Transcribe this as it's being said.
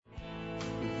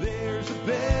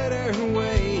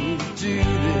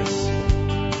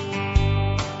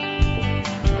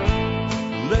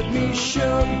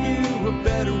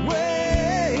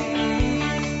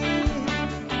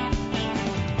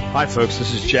Hi, folks.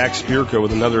 This is Jack Spirko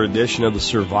with another edition of the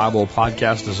Survival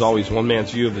Podcast. As always, one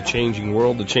man's view of the changing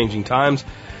world, the changing times,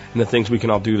 and the things we can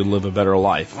all do to live a better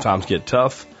life. If times get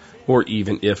tough, or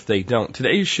even if they don't.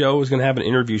 Today's show is going to have an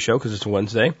interview show because it's a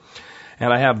Wednesday.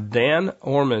 And I have Dan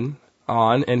Orman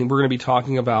on, and we're going to be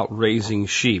talking about raising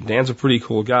sheep. Dan's a pretty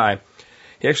cool guy.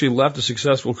 He actually left a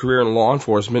successful career in law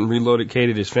enforcement and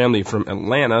relocated his family from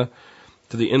Atlanta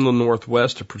to the inland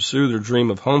Northwest to pursue their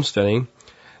dream of homesteading.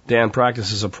 Dan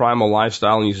practices a primal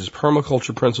lifestyle and uses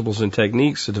permaculture principles and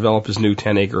techniques to develop his new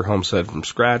 10-acre homestead from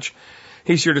scratch.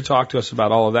 He's here to talk to us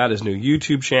about all of that, his new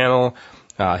YouTube channel,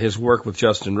 his work with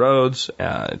Justin Rhodes,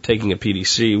 taking a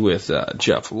PDC with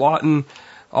Jeff Lawton,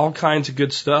 all kinds of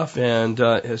good stuff, and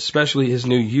especially his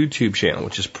new YouTube channel,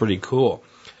 which is pretty cool.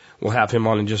 We'll have him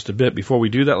on in just a bit. Before we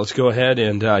do that, let's go ahead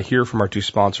and hear from our two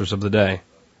sponsors of the day.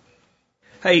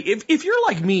 Hey, if you're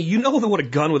like me, you know what a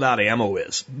gun without ammo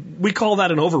is. We call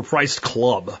that an overpriced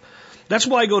club. That's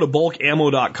why I go to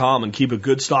bulkammo.com and keep a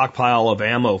good stockpile of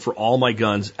ammo for all my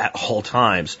guns at all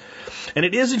times. And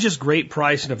it isn't just great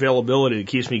price and availability that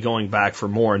keeps me going back for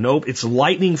more. Nope, it's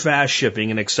lightning fast shipping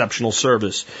and exceptional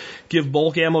service. Give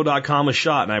bulkammo.com a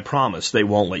shot, and I promise they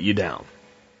won't let you down.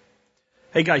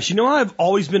 Hey guys, you know I've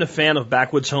always been a fan of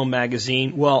Backwoods Home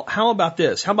Magazine? Well, how about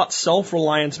this? How about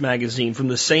Self-Reliance Magazine from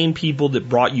the same people that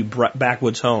brought you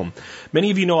Backwoods Home?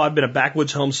 Many of you know I've been a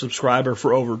Backwoods Home subscriber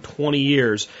for over 20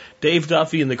 years. Dave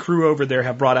Duffy and the crew over there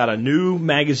have brought out a new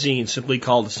magazine simply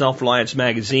called Self-Reliance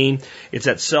Magazine. It's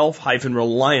at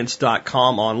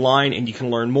self-reliance.com online, and you can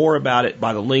learn more about it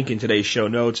by the link in today's show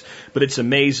notes. But it's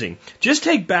amazing. Just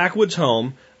take Backwoods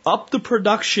Home, up the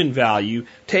production value,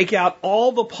 take out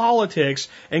all the politics,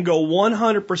 and go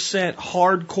 100%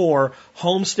 hardcore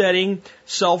homesteading,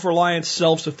 self-reliance,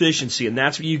 self-sufficiency. And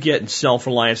that's what you get in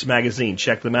Self-Reliance Magazine.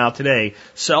 Check them out today,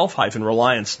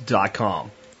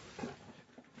 self-reliance.com.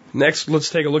 Next,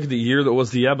 let's take a look at the year that was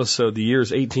the episode. The year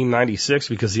is 1896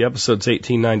 because the episode's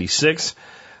 1896.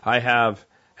 I have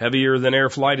heavier than air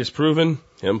flight is proven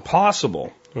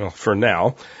impossible. Well, for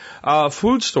now.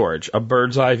 Food storage, a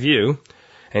bird's eye view,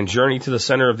 and Journey to the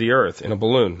Center of the Earth in a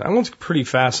balloon. That one's pretty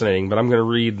fascinating, but I'm going to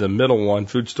read the middle one,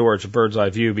 Food Storage, a Bird's Eye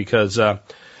View, because I'm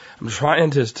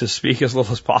trying to speak as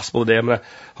little as possible today. I'm going to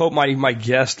hope my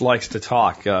guest likes to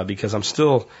talk, because I'm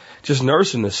still just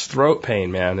nursing this throat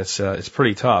pain, man. It's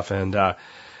pretty tough. And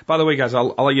by the way, guys,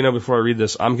 I'll let you know before I read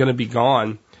this, I'm going to be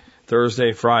gone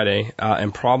Thursday, Friday,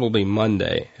 and probably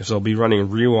Monday. So I'll be running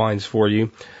rewinds for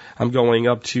you. I'm going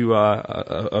up to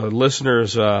a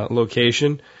listener's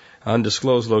location,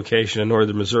 undisclosed location in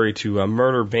northern Missouri, to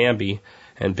murder Bambi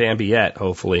and Bambiette,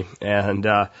 hopefully. And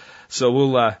so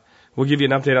we'll give you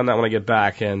an update on that when I get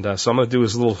back. And so I'm going to do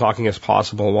as little talking as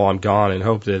possible while I'm gone, and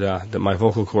hope that my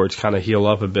vocal cords kind of heal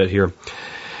up a bit here.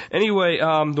 Anyway, the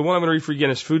one I'm going to read for you again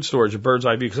is Food Storage, a Bird's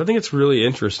Eye View, because I think it's really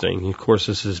interesting. Of course,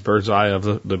 this is Bird's Eye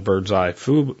of the Bird's Eye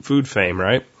food fame,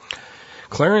 right?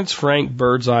 Clarence Frank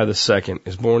Birdseye II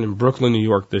is born in Brooklyn, New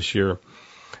York this year.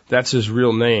 That's his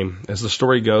real name. As the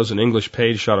story goes, an English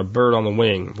page shot a bird on the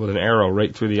wing with an arrow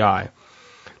right through the eye.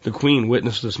 The Queen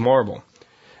witnessed this marvel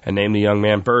and named the young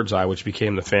man Birdseye, which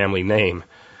became the family name.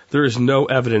 There is no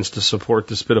evidence to support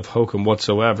this bit of hokum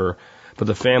whatsoever, but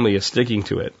the family is sticking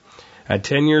to it. At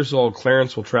 10 years old,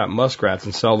 Clarence will trap muskrats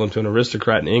and sell them to an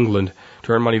aristocrat in England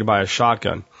to earn money to buy a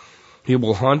shotgun. He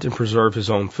will hunt and preserve his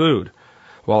own food.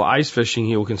 While ice fishing,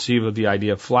 he will conceive of the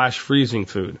idea of flash freezing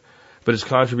food. But his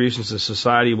contributions to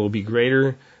society will be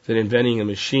greater than inventing a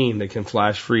machine that can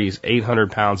flash freeze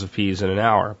 800 pounds of peas in an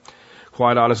hour.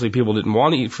 Quite honestly, people didn't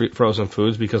want to eat frozen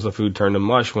foods because the food turned to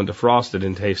mush when defrosted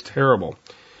and tastes terrible.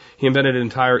 He invented an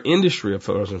entire industry of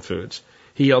frozen foods.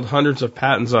 He held hundreds of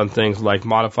patents on things like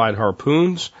modified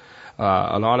harpoons,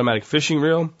 an automatic fishing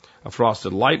reel, a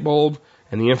frosted light bulb,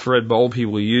 and the infrared bulb he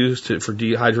will use for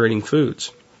dehydrating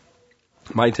foods.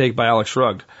 My take by Alex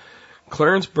Shrugged.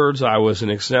 Clarence Birdseye was an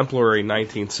exemplary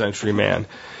 19th century man.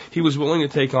 He was willing to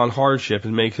take on hardship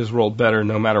and make his world better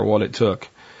no matter what it took.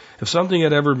 If something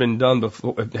had never been done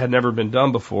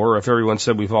before, or if everyone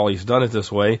said we've always done it this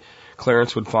way,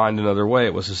 Clarence would find another way.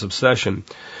 It was his obsession.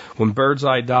 When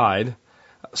Birdseye died,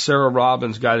 Sarah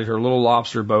Robbins guided her little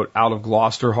lobster boat out of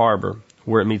Gloucester Harbor,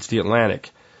 where it meets the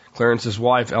Atlantic. Clarence's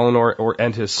wife, Eleanor,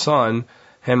 and his son,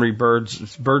 Henry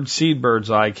Birdseed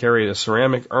Birdseye, carried a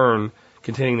ceramic urn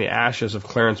containing the ashes of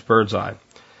Clarence Birdseye.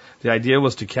 The idea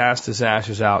was to cast his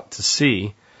ashes out to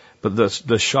sea, but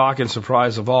the shock and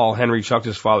surprise of all, Henry chucked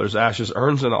his father's ashes,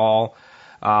 urns and all,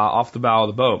 off the bow of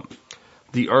the boat.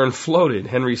 The urn floated.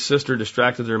 Henry's sister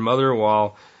distracted their mother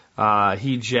while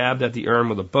he jabbed at the urn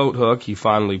with a boat hook. He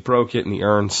finally broke it, and the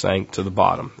urn sank to the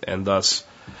bottom. And thus,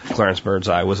 Clarence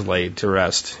Birdseye was laid to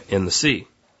rest in the sea.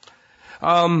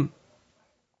 Kind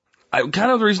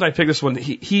of the reason I picked this one,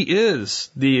 he is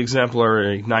the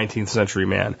exemplary 19th century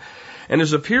man. And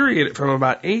there's a period from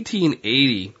about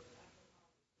 1880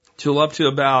 till up to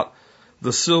about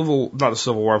the Second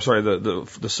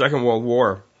World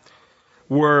War,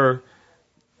 where,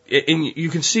 and you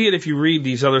can see it if you read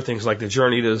these other things like The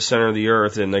Journey to the Center of the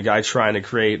Earth and the guy trying to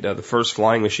create the first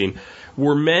flying machine,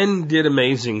 where men did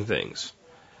amazing things.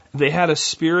 They had a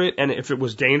spirit, and if it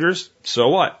was dangerous, so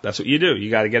what? That's what you do. You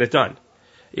got to get it done.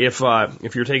 If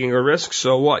you're taking a risk,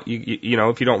 so what? You know,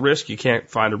 if you don't risk, you can't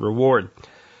find a reward.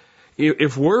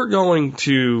 If we're going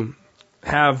to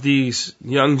have these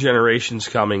young generations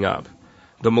coming up,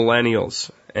 the millennials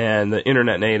and the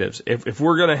internet natives, if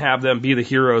we're going to have them be the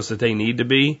heroes that they need to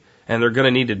be, and they're going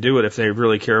to need to do it if they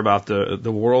really care about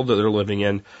the world that they're living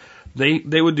in,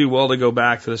 they would do well to go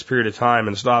back to this period of time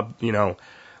and stop, you know,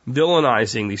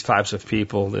 villainizing these types of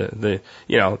people, the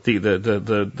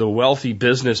wealthy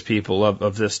business people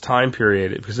of this time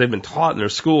period, because they've been taught in their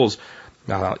schools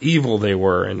how evil they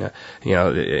were, and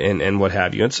and what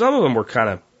have you. And some of them were kind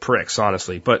of pricks,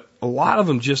 honestly, but a lot of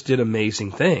them just did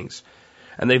amazing things,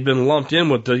 and they've been lumped in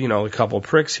with a couple of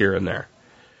pricks here and there.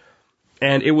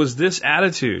 And it was this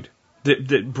attitude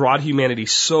that brought humanity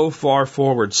so far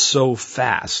forward so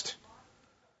fast.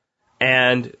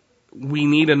 And we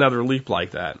need another leap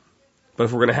like that. But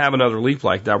if we're going to have another leap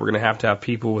like that, we're going to have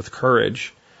people with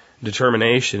courage,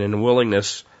 determination, and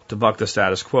willingness to buck the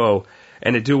status quo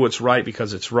and to do what's right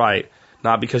because it's right,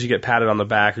 not because you get patted on the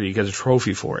back or you get a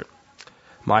trophy for it.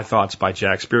 My thoughts by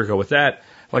Jack Spirko. With that,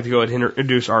 I'd like to go ahead and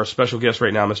introduce our special guest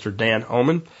right now, Mr. Dan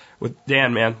Homan. With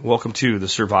Dan, man, welcome to the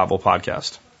Survival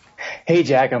Podcast. Hey,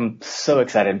 Jack, I'm so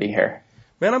excited to be here.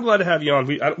 Man, I'm glad to have you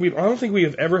on. I don't think we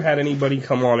have ever had anybody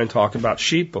come on and talk about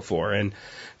sheep before, and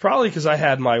probably because I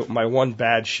had my one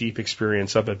bad sheep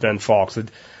experience up at Ben Falks.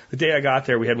 The day I got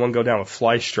there, we had one go down with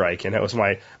fly strike, and that was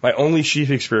my only sheep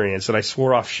experience, and I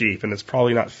swore off sheep, and it's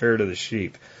probably not fair to the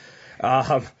sheep.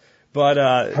 Right.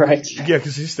 Yeah,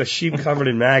 because just a sheep covered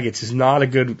in maggots is not a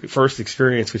good first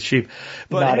experience with sheep.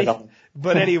 But not at all.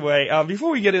 But anyway,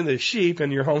 before we get into sheep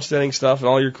and your homesteading stuff and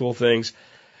all your cool things,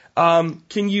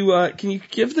 can you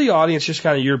give the audience just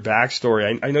kind of your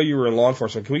backstory? I know you were in law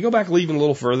enforcement. Can we go back even a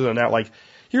little further than that? Like,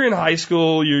 you're in high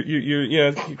school,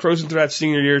 you're cruising through that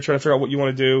senior year, trying to figure out what you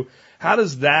want to do. How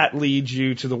does that lead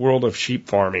you to the world of sheep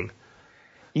farming?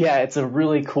 Yeah, it's a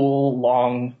really cool,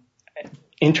 long,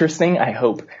 interesting, I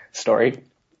hope, story.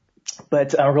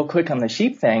 But real quick on the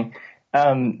sheep thing,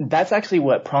 that's actually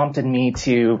what prompted me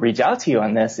to reach out to you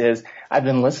on this. Is I've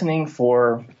been listening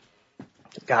for,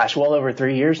 well over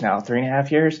 3 years now,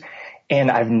 3.5 years. And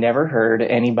I've never heard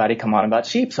anybody come on about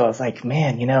sheep. So I was like,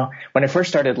 man, when I first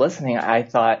started listening, I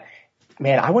thought,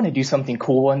 man, I want to do something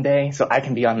cool one day so I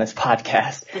can be on this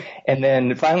podcast. And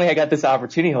then finally I got this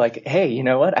opportunity like, hey, you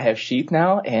know what? I have sheep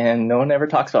now and no one ever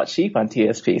talks about sheep on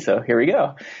TSP. So here we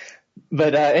go.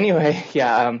 But anyway,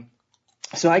 yeah.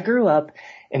 So I grew up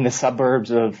in the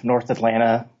suburbs of North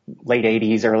Atlanta, late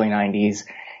 80s, early 90s.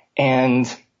 And,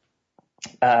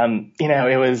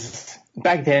 it was,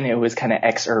 back then it was kind of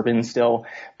ex-urban still,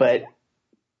 but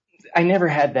I never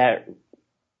had that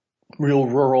real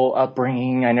rural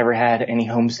upbringing. I never had any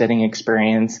homesteading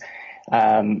experience.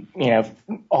 All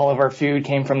of our food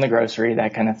came from the grocery,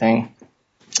 that kind of thing.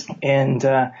 And,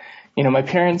 my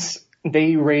parents,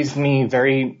 they raised me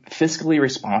very fiscally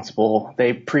responsible.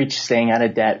 They preached staying out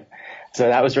of debt. So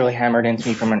that was really hammered into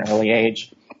me from an early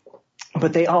age.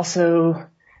 But they also,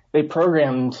 they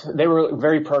were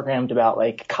very programmed about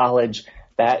like college.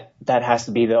 That has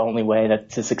to be the only way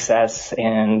to success.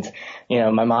 And,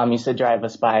 my mom used to drive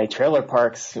us by trailer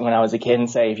parks when I was a kid and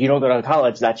say, if you don't go to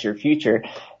college, that's your future.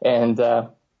 And,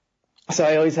 so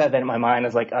I always had that in my mind. I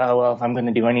was like, oh, well, if I'm going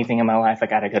to do anything in my life, I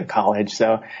got to go to college.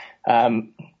 So,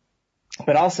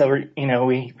 but also,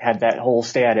 we had that whole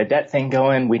stay out of debt thing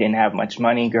going. We didn't have much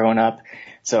money growing up.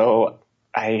 So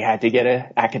I had to get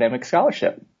an academic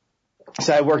scholarship.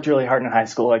 So I worked really hard in high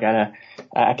school. I got an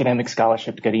academic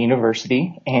scholarship to go to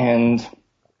university, and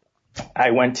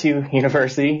I went to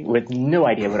university with no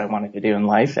idea what I wanted to do in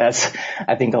life, as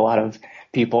I think a lot of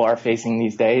people are facing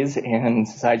these days. And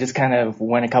so I just kind of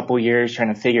went a couple years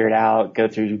trying to figure it out, go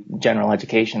through general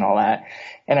education, all that.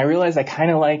 And I realized I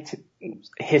kind of liked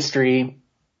history,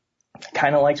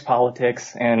 kind of liked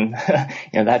politics, and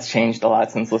that's changed a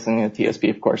lot since listening to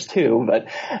TSP, of course, too. But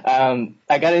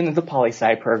I got into the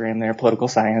poli-sci program there, political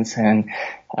science, and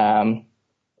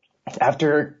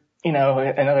after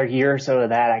another year or so of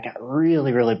that, I got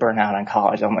really, really burnt out on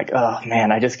college. I'm like, oh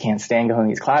man, I just can't stand going to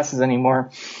these classes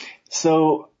anymore.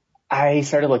 So I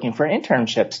started looking for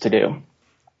internships to do.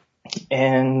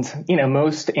 And,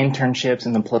 most internships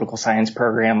in the political science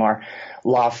program are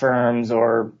law firms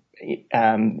or,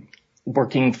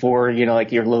 working for,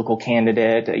 like your local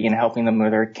candidate, helping them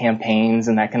with their campaigns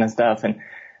and that kind of stuff. And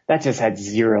that just had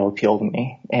zero appeal to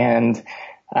me. And,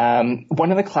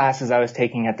 one of the classes I was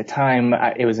taking at the time,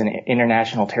 it was an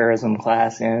international terrorism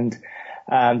class. And,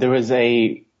 there was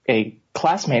a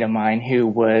classmate of mine who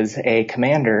was a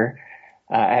commander,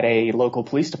 at a local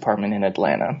police department in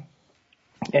Atlanta.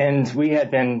 And we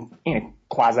had been,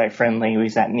 quasi-friendly. We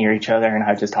sat near each other and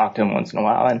I would just talk to him once in a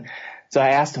while. And so I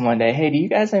asked him one day, hey, do you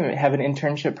guys have an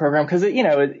internship program? Because,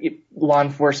 law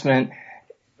enforcement,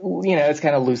 it's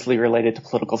kind of loosely related to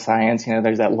political science.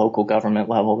 There's that local government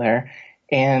level there.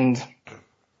 And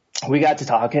we got to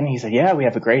talking. He said, yeah, we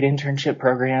have a great internship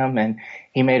program. And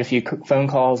he made a few phone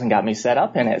calls and got me set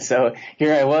up in it. So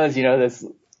here I was, this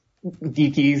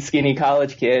geeky, skinny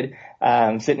college kid,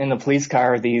 sitting in the police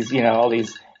car with these, all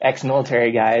these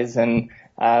ex-military guys and,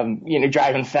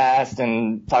 driving fast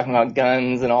and talking about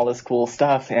guns and all this cool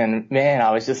stuff. And man,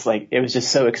 I was just like, it was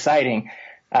just so exciting.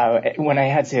 When I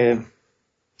had to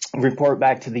report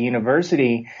back to the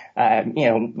university,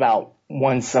 about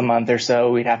once a month or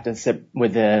so, we'd have to sit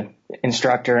with the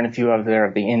instructor and a few other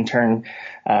of the intern,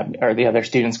 or the other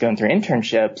students going through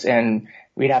internships, and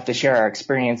we'd have to share our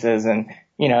experiences. And,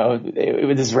 it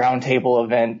was this roundtable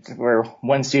event where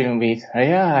one student would be,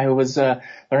 I was,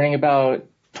 learning about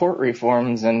tort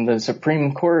reforms and the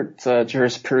Supreme Court,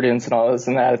 jurisprudence and all this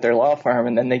and that at their law firm.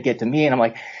 And then they get to me and I'm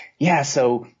like, yeah,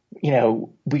 so,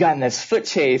 we got in this foot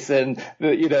chase and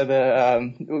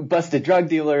the busted drug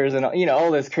dealers and, all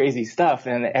this crazy stuff.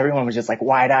 And everyone was just like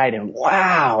wide eyed and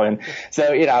wow. And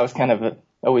so, I was kind of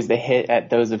always the hit at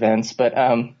those events. But,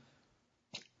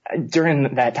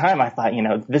 during that time, I thought,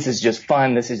 this is just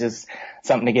fun. This is just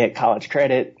something to get college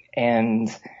credit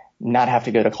and not have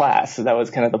to go to class. So that was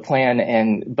kind of the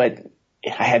plan. But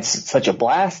I had such a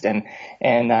blast and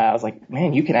I was like,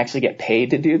 man, you can actually get paid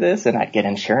to do this and I'd get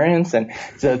insurance. And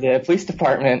so the police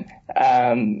department,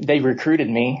 they recruited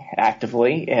me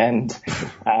actively and,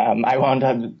 I wound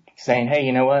up saying, hey,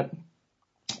 you know what?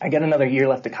 I got another year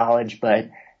left of college, but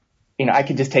I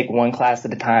could just take one class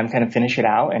at a time, kind of finish it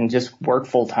out and just work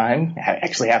full time,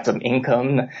 actually have some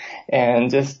income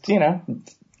and just, do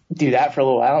that for a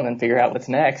little while and then figure out what's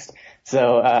next.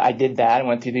 So, I did that and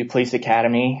went through the police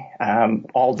academy,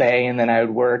 all day. And then I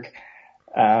would work,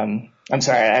 I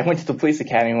went to the police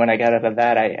academy. When I got out of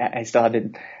that,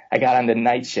 I got on the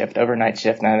night shift, overnight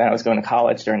shift. And then I was going to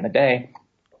college during the day.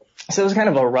 So it was kind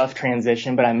of a rough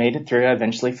transition, but I made it through. I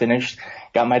eventually finished,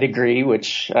 got my degree,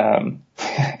 which,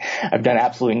 I've done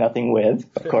absolutely nothing with,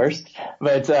 of course.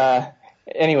 But,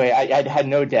 anyway, I had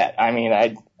no debt. I mean,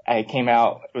 I came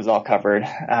out, it was all covered.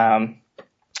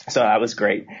 So that was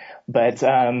great. But,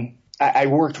 I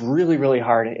worked really, really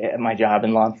hard at my job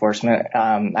in law enforcement.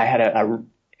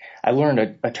 I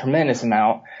learned a tremendous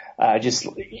amount, just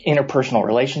interpersonal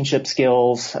relationship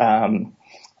skills,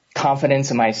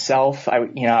 confidence in myself. I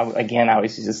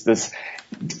was just this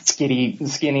skinny,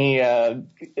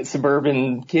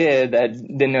 suburban kid that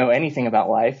didn't know anything about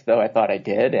life, though I thought I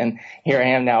did. And here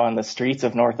I am now on the streets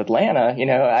of North Atlanta.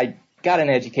 I got an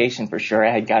education for sure.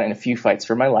 I had gotten a few fights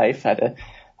for my life, had to,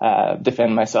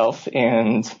 defend myself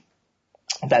and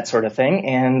that sort of thing.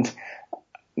 And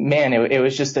man, it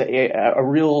was just a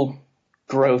real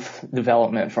growth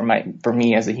development for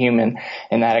me as a human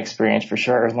in that experience for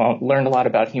sure. Learned a lot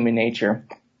about human nature.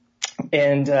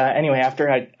 And, anyway,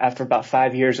 after about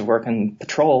 5 years of working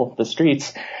patrol the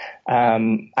streets,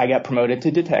 I got promoted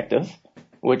to detective,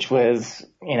 which was,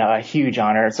 a huge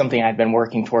honor. It's something I'd been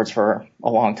working towards for a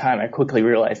long time. I quickly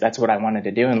realized that's what I wanted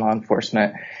to do in law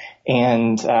enforcement.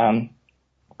 And,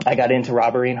 I got into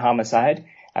robbery and homicide.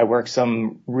 I worked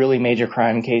some really major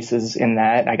crime cases in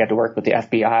that. I got to work with the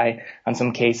FBI on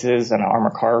some cases, an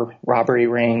armored car robbery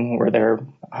ring where there are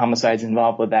homicides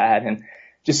involved with that, and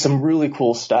just some really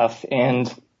cool stuff.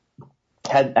 And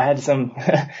I had some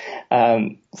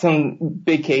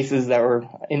big cases that were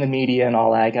in the media and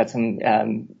all that. I got some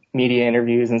media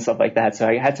interviews and stuff like that. So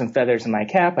I had some feathers in my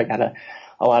cap. I got a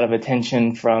lot of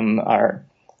attention from our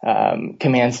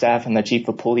command staff and the chief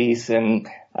of police, and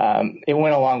it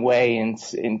went a long way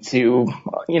into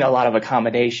a lot of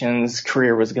accommodations.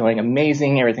 Career was going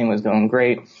amazing. Everything was going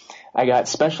great. I got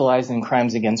specialized in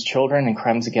crimes against children and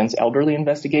crimes against elderly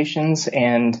investigations,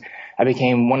 and I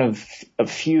became one of a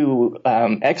few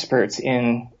experts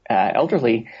in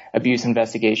elderly abuse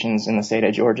investigations in the state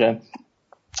of Georgia.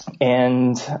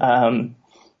 And I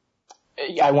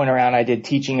went around, I did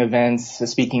teaching events,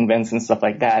 speaking events and stuff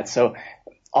like that. So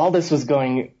all this was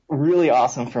going really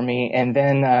awesome for me. And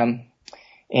then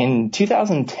in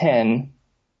 2010,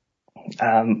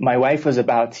 my wife was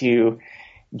about to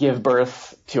give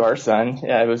birth to our son.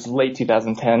 It was late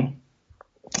 2010.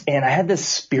 And I had this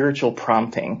spiritual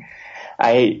prompting.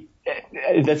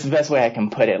 That's the best way I can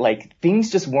put it. Like,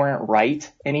 things just weren't right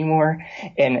anymore.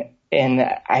 And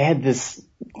I had this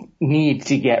need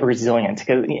to get resilient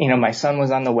because, my son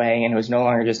was on the way and it was no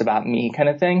longer just about me kind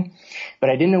of thing, but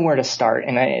I didn't know where to start.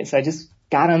 And so I just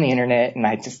got on the internet and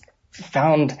I just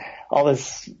found all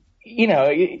this,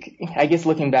 I guess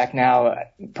looking back now,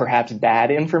 perhaps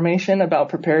bad information about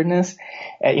preparedness,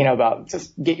 about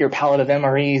just get your pallet of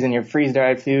MREs and your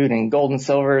freeze-dried food, and gold and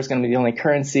silver is going to be the only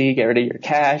currency, get rid of your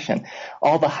cash, and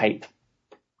all the hype.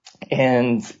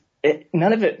 And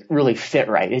none of it really fit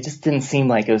right. It just didn't seem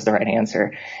like it was the right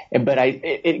answer. But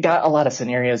it got a lot of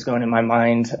scenarios going in my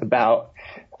mind about,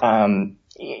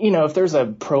 if there's a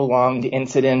prolonged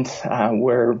incident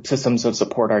where systems of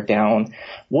support are down,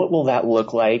 what will that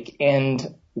look like?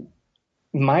 And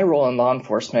my role in law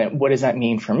enforcement, what does that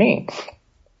mean for me?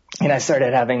 And I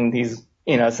started having these,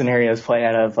 scenarios play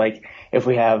out of, like, if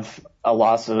we have a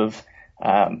loss of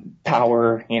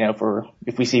power,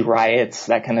 if we see riots,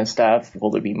 that kind of stuff, will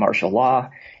there be martial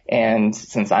law? And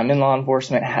since I'm in law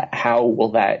enforcement, how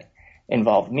will that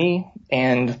involve me?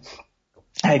 And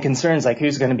I had concerns like,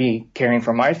 who's going to be caring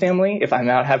for my family if I'm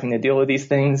out having to deal with these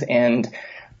things? And,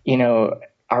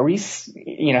 are we,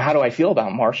 how do I feel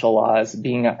about martial law as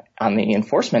being on the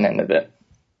enforcement end of it?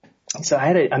 So I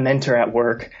had a mentor at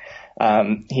work.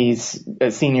 He's a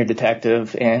senior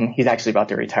detective and he's actually about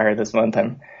to retire this month.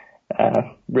 I'm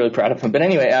really proud of him. But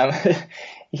anyway,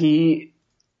 he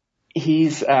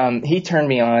turned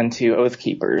me on to Oath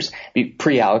Keepers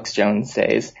pre-Alex Jones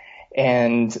days,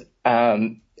 and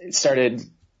started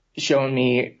showing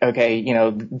me, okay,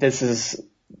 this is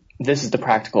the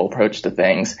practical approach to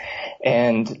things.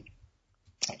 And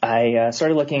I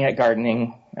started looking at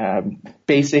gardening,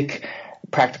 basic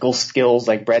practical skills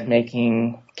like bread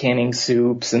making, canning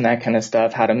soups, and that kind of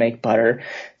stuff, how to make butter.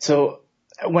 So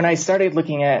when I started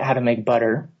looking at how to make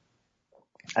butter,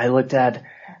 I looked at,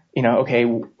 okay,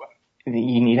 you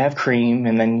need to have cream,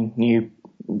 and then you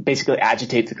basically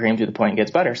agitate the cream to the point it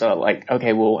gets butter. So like,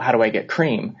 okay, well, how do I get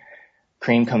cream?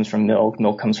 Cream comes from milk.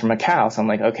 Milk comes from a cow. So I'm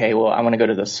like, okay, well, I want to go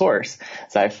to the source.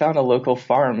 So I found a local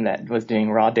farm that was doing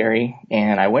raw dairy,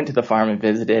 and I went to the farm and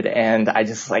visited, and I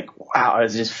just I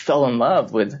just fell in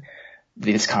love with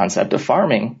this concept of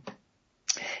farming.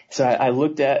 So I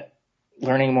looked at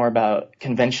learning more about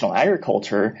conventional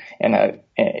agriculture, and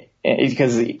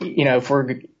because, if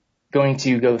we're going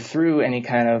to go through any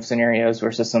kind of scenarios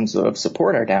where systems of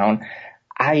support are down,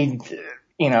 I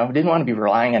didn't want to be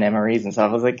relying on MREs and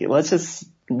stuff. I was like, let's just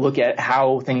look at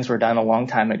how things were done a long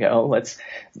time ago. Let's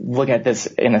look at this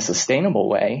in a sustainable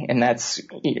way. And that's,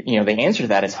 the answer to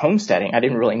that is homesteading. I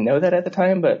didn't really know that at the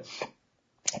time, but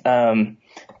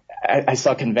I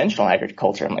saw conventional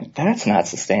agriculture. I'm like, that's not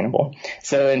sustainable.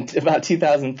 So in about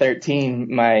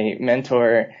 2013, my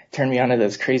mentor turned me on to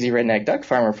this crazy redneck duck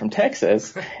farmer from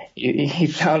Texas. He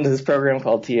found this program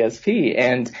called TSP,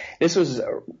 and this was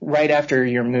right after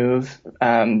your move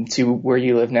to where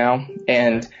you live now,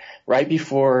 and right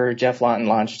before Jeff Lawton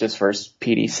launched his first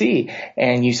PDC,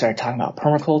 and you started talking about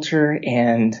permaculture,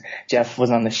 and Jeff was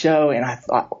on the show, and I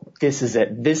thought, this is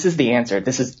it. This is the answer.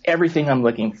 This is everything I'm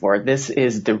looking for. This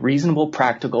is the reasonable,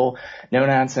 practical,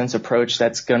 no-nonsense approach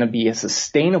that's going to be a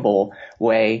sustainable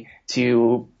way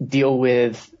to deal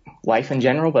with life in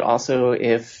general, but also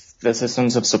if the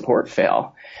systems of support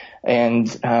fail. And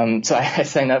so I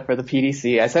signed up for the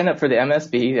PDC. I signed up for the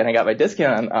MSB, and I got my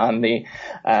discount on the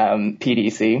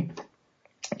PDC.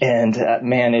 And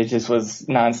man, it just was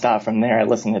nonstop from there. I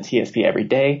listened to TSP every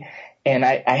day, and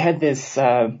I had this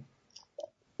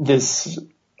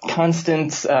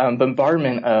constant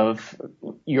bombardment of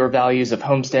your values of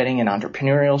homesteading and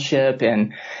entrepreneurship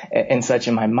and such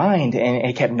in my mind, and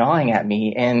it kept gnawing at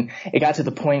me. And it got to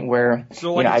the point where it's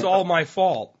all my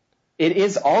fault. It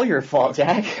is all your fault,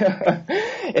 Jack.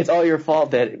 It's all your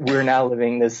fault that we're now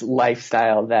living this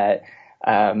lifestyle that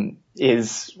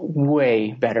is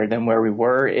way better than where we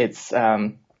were.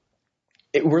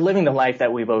 We're living the life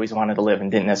that we've always wanted to live and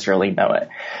didn't necessarily know it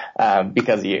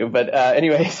because of you. But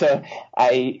anyway, so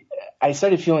I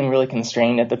started feeling really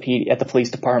constrained at the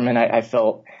police department. I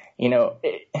felt,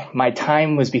 my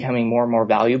time was becoming more and more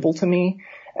valuable to me.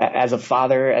 As a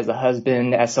father, as a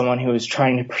husband, as someone who was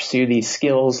trying to pursue these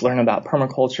skills, learn about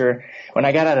permaculture. When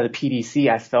I got out of the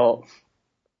PDC, I felt,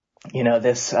 when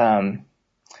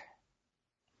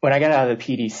I got out of the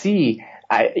PDC,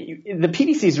 the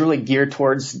PDC is really geared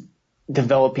towards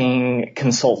developing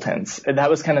consultants. That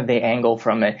was kind of the angle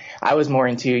from it. I was more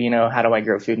into, how do I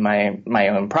grow food in my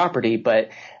own property?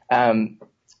 But,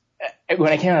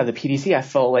 when I came out of the PDC, I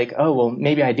felt like, oh, well,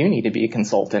 maybe I do need to be a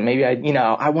consultant. Maybe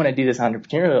I want to do this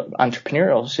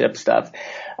entrepreneurship stuff.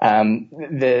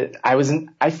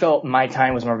 I felt my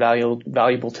time was more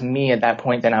valuable to me at that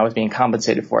point than I was being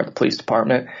compensated for at the police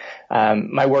department.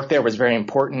 My work there was very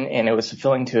important and it was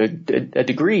fulfilling to a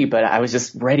degree, but I was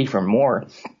just ready for more.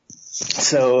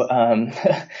 So,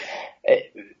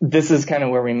 this is kind of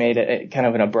where we made kind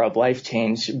of an abrupt life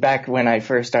change. Back when I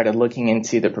first started looking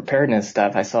into the preparedness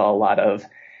stuff, I saw a lot of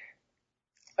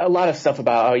stuff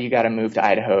about, oh, you got to move to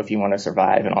Idaho if you want to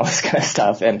survive and all this kind of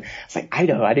stuff. And it's like,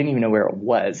 Idaho, I didn't even know where it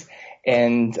was.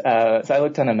 And, so I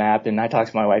looked on a map and I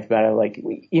talked to my wife about it. Like,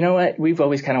 you know what? We've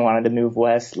always kind of wanted to move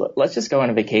west. Let's just go on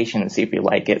a vacation and see if we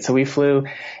like it. So we flew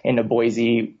into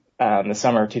Boise, the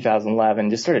summer of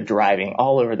 2011, just started driving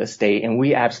all over the state, and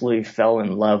we absolutely fell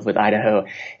in love with Idaho.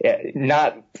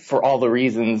 Not for all the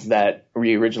reasons that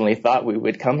we originally thought we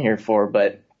would come here for,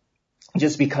 but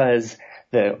just because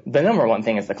the number one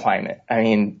thing is the climate. I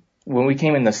mean, when we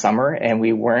came in the summer and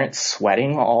we weren't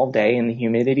sweating all day in the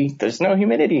humidity, there's no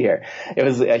humidity here. It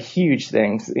was a huge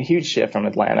thing, a huge shift from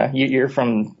Atlanta. You're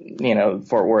from,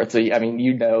 Fort Worth,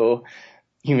 so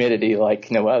humidity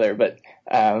like no other, but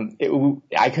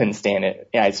I couldn't stand it.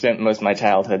 Yeah, I spent most of my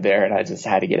childhood there and I just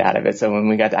had to get out of it. So when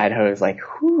we got to Idaho, it was like,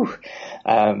 whew.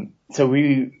 So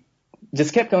we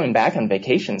just kept going back on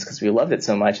vacations because we loved it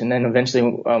so much. And then eventually,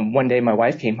 one day my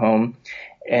wife came home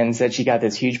and said she got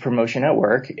this huge promotion at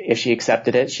work. If she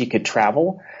accepted it, she could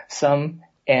travel some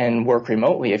and work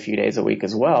remotely a few days a week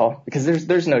as well, because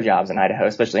there's no jobs in Idaho,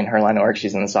 especially in her line of work.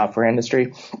 She's in the software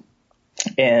industry.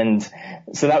 And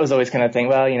so that was always kind of thing,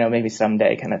 well, maybe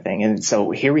someday kind of thing. And so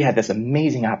here we had this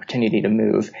amazing opportunity to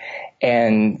move.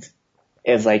 And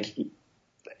it's like,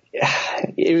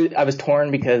 I was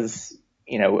torn because,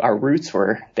 our roots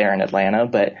were there in Atlanta,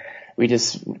 but we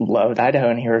just loved Idaho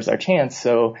and here was our chance.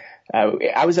 So,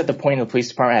 I was at the point in the police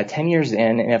department at 10 years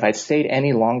in, and if I'd stayed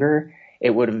any longer, it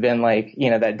would have been like,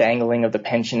 that dangling of the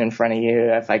pension in front of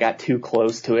you. If I got too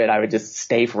close to it, I would just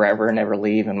stay forever and never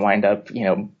leave and wind up,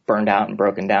 burned out and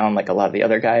broken down like a lot of the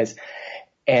other guys.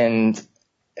 And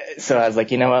so I was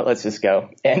like, you know what, let's just go.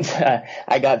 And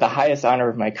I got the highest honor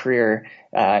of my career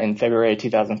in February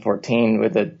 2014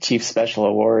 with the Chief Special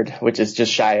Award, which is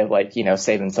just shy of like,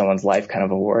 saving someone's life kind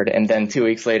of award. And then 2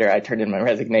 weeks later, I turned in my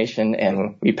resignation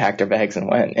and we packed our bags and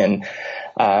went. And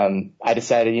I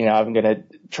decided, I'm going to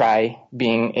try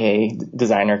being a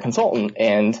designer consultant.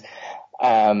 And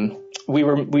we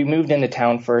moved into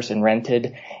town first and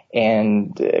rented.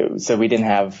 And so we didn't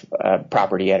have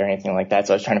property yet or anything like that.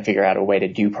 So I was trying to figure out a way to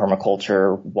do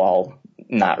permaculture while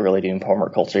not really doing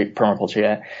permaculture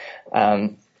yet.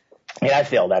 And I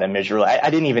failed at it miserably. I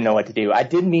didn't even know what to do. I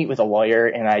did meet with a lawyer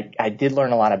and I did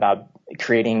learn a lot about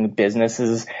creating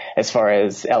businesses as far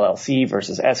as LLC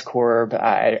versus S Corp,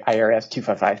 IRS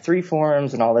 2553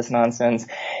 forms and all this nonsense.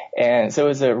 And so it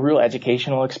was a real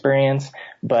educational experience,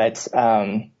 but,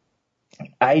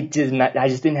 I just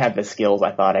didn't have the skills I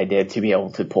thought I did to be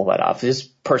able to pull that off,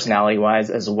 just personality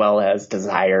wise, as well as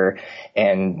desire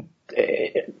and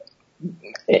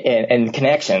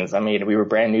connections. I mean, we were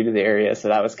brand new to the area, so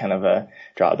that was kind of a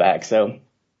drawback. So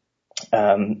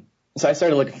I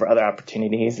started looking for other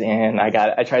opportunities, and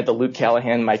I tried the Luke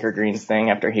Callahan microgreens thing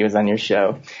after he was on your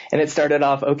show, and it started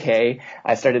off okay.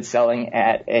 I started selling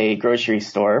at a grocery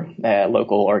store, a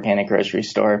local organic grocery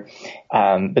store,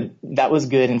 but that was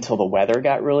good until the weather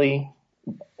got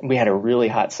we had a really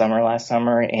hot summer last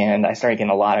summer, and I started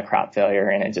getting a lot of crop failure,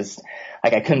 and it just,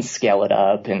 like, I couldn't scale it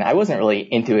up, and I wasn't really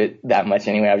into it that much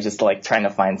anyway. I was just like trying to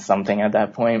find something at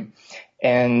that point.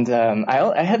 And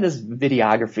I had this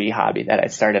videography hobby that I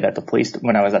started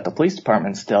when I was at the police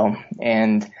department still.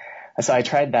 And so I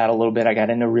tried that a little bit. I got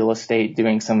into real estate,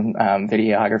 doing some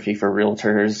videography for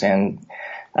realtors, and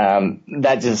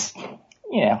that just,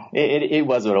 it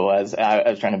was what it was. I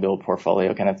was trying to build a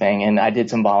portfolio kind of thing. And I did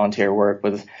some volunteer work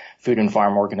with food and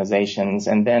farm organizations,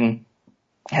 and then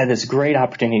had this great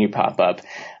opportunity pop up.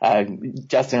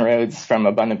 Justin Rhodes from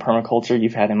Abundant Permaculture,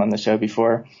 you've had him on the show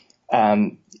before.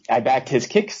 I backed his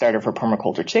Kickstarter for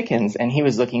permaculture chickens, and he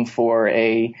was looking for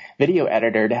a video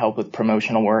editor to help with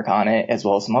promotional work on it, as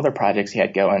well as some other projects he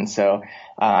had going. So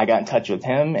I got in touch with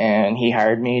him, and he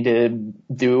hired me to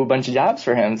do a bunch of jobs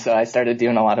for him. So I started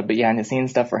doing a lot of behind the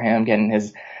scenes stuff for him, getting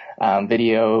his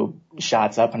video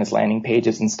shots up on his landing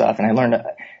pages and stuff. And I learned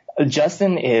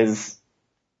Justin is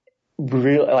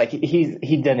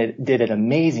did an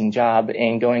amazing job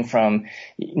in going from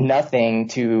nothing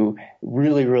to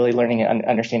really learning and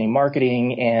understanding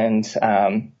marketing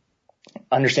and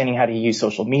understanding how to use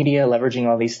social media, leveraging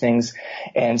all these things.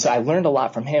 And so I learned a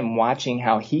lot from him watching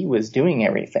how he was doing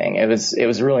everything. It was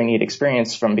a really neat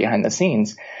experience from behind the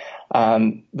scenes.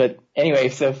 But anyway,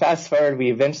 so fast forward,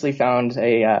 we eventually found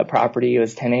a property. It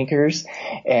was 10 acres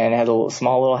and had a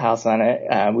small little house on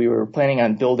it. We were planning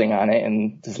on building on it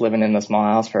and just living in the small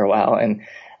house for a while. And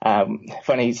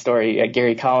funny story,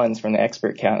 Gary Collins from the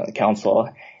Expert Council,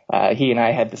 he and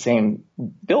I had the same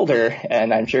builder,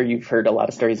 and I'm sure you've heard a lot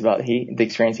of stories about the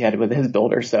experience he had with his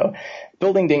builder. So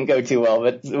building didn't go too well,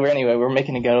 but anyway, we're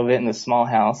making a go of it in this small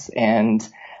house, and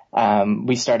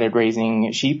we started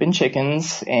raising sheep and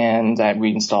chickens, and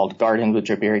we installed gardens with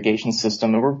drip irrigation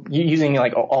system, and we're using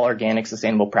like all organic,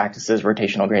 sustainable practices,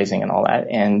 rotational grazing and all that.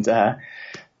 And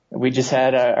we just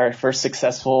had our first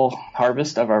successful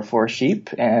harvest of our 4 sheep,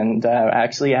 and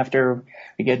actually after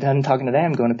we get done talking today,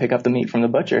 I'm going to pick up the meat from the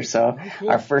butcher. So cool.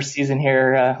 Our first season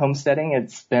here homesteading,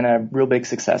 it's been a real big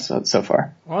success so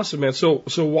far. Awesome, man. So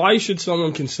why should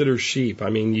someone consider sheep? I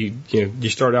mean, you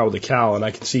start out with a cow, and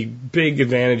I can see big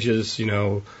advantages.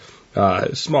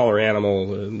 Smaller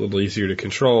animal, a little easier to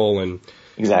control, and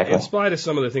exactly. In spite of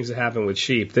some of the things that happen with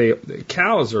sheep,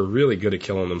 cows are really good at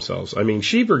killing themselves. I mean,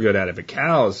 sheep are good at it, but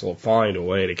cows will find a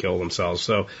way to kill themselves.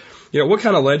 So, what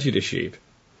kind of led you to sheep?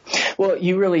 Well,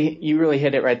 you really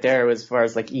hit it right there as far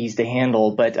as like ease to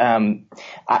handle. But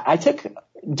I took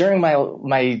during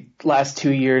my last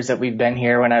 2 years that we've been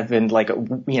here, when I've been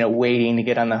waiting to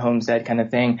get on the homestead kind of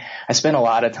thing, I spent a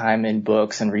lot of time in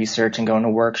books and research and going to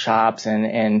workshops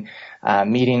and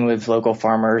meeting with local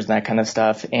farmers and that kind of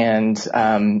stuff. And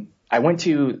I went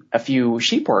to a few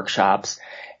sheep workshops,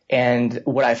 and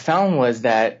what I found was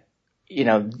that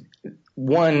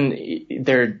one,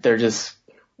 they're just,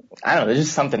 I don't know, there's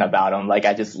just something about them. Like,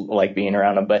 I just like being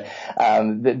around them. But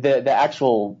the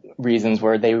actual reasons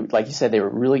were they, like you said, they were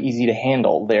really easy to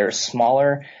handle. They're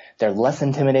smaller. They're less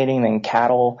intimidating than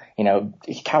cattle.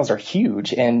 Cows are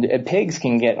huge, and pigs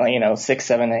can get, 6,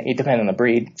 7, 8, depending on the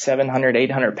breed, 700,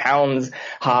 800 pounds.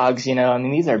 Hogs, these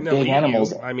are big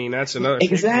animals. I mean, that's another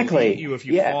exactly. Thing. You if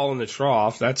you fall in the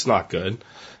trough, that's not good.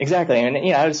 Exactly. And,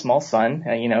 I have a small son,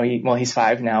 he's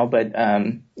 5 now, but,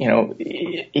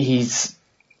 he's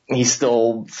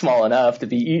still small enough to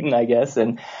be eaten, I guess.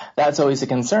 And that's always a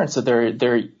concern. So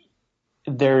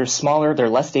they're smaller, they're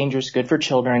less dangerous, good for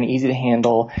children, easy to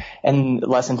handle, and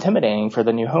less intimidating for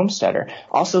the new homesteader.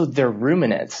 Also, they're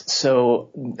ruminants. So,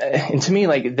 and to me,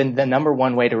 like the number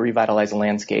one way to revitalize a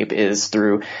landscape is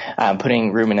through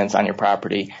putting ruminants on your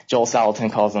property. Joel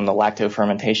Salatin calls them the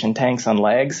lacto-fermentation tanks on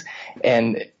legs.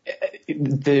 And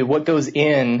what goes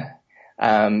in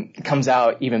comes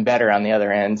out even better on the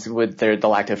other end with the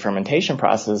lacto-fermentation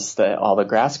process that all the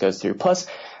grass goes through. Plus,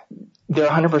 they're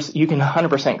 100%, you can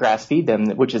 100% grass feed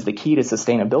them, which is the key to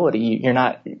sustainability. You're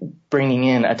not bringing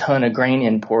in a ton of grain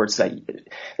imports that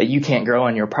you can't grow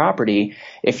on your property.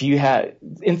 If you have,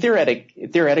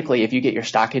 theoretically, if you get your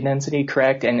stocking density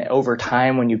correct, and over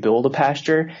time when you build a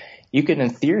pasture, you can, in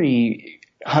theory,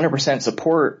 100%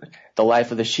 support the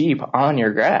life of the sheep on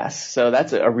your grass. So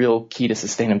that's a real key to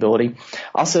sustainability.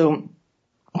 Also,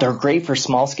 they're great for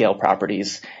small scale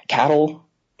properties. Cattle,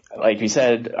 like you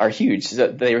said, are huge. So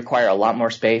they require a lot more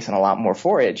space and a lot more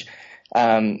forage.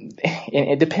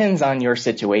 It depends on your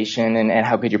situation and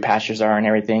how good your pastures are and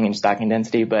everything and stocking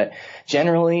density. But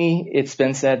generally, it's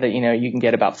been said that, you can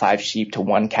get about 5 sheep to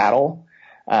 1 cattle.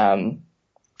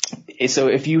 So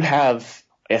if you have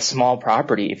a small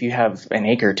property, if you have an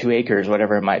acre, 2 acres,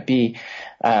 whatever it might be,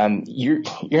 you're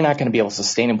not going to be able to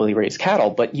sustainably raise cattle,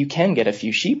 but you can get a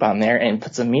few sheep on there and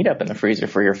put some meat up in the freezer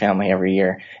for your family every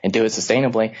year and do it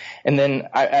sustainably. And then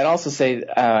I'd also say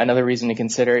another reason to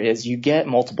consider is you get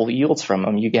multiple yields from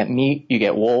them. You get meat, you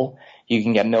get wool, you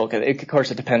can get milk. Of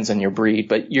course, it depends on your breed,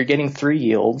 but you're getting 3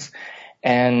 yields,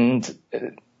 and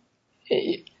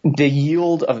the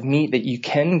yield of meat that you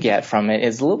can get from it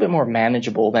is a little bit more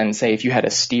manageable than, say, if you had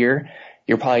a steer.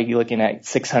 You're probably looking at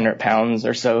 600 pounds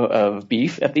or so of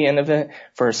beef at the end of it.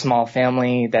 For a small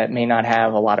family that may not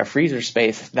have a lot of freezer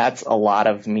space, that's a lot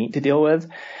of meat to deal with.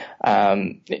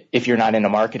 If you're not into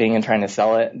marketing and trying to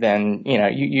sell it, then,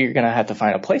 you're going to have to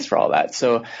find a place for all that.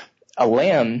 So a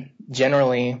lamb,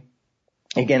 generally,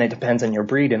 again, it depends on your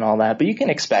breed and all that, but you can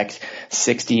expect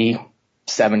 60,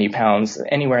 70 pounds,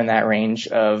 anywhere in that range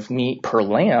of meat per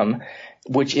lamb,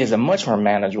 which is a much more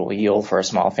manageable yield for a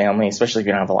small family, especially if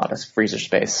you don't have a lot of freezer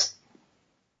space.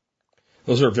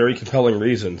 Those are very compelling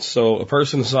reasons. So a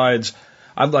person decides,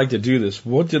 I'd like to do this.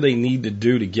 What do they need to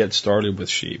do to get started with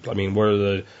sheep? I mean, what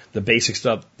are the basic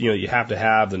stuff, you have to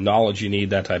have, the knowledge you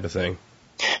need, that type of thing?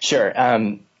 Sure.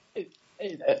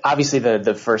 Obviously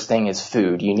the first thing is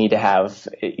food. You need to have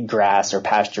grass or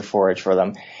pasture forage for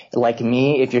them. Like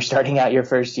me, if you're starting out your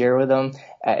first year with them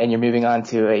and you're moving on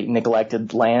to a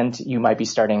neglected land, you might be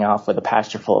starting off with a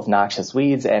pasture full of noxious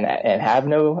weeds and have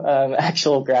no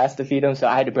actual grass to feed them. So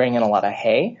I had to bring in a lot of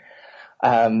hay.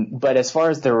 But as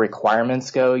far as the requirements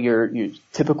go, your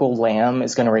typical lamb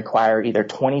is going to require either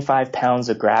 25 pounds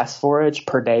of grass forage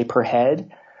per day per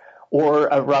head, or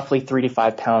roughly 3 to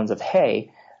 5 pounds of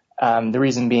hay. The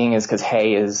reason being is because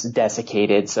hay is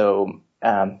desiccated. So,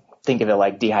 think of it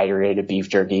like dehydrated beef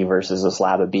jerky versus a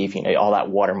slab of beef. All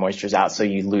that water moisture's out. So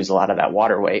you lose a lot of that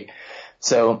water weight.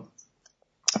 So,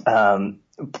 so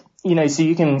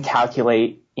you can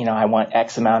calculate, I want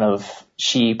X amount of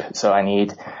sheep. So I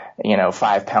need,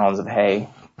 5 pounds of hay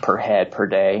per head per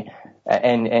day,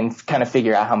 and kind of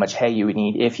figure out how much hay you would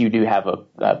need if you do have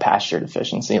a pasture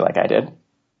deficiency like I did.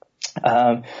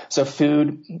 So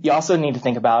food, you also need to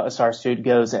think about, as far as food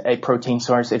goes, a protein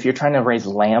source. If you're trying to raise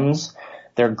lambs,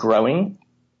 they're growing,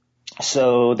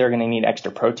 so they're going to need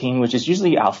extra protein, which is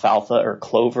usually alfalfa or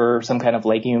clover or some kind of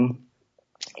legume.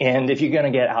 And if you're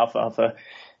going to get alfalfa,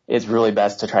 it's really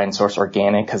best to try and source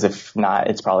organic, because if not,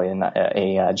 it's probably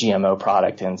a GMO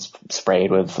product and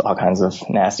sprayed with all kinds of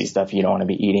nasty stuff you don't want to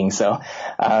be eating. So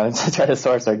try to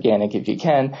source organic if you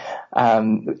can.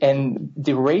 And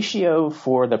the ratio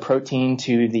for the protein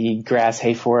to the grass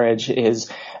hay forage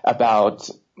is about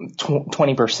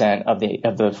 20% of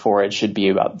the forage should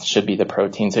be the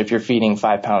protein. So if you're feeding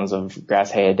 5 pounds of grass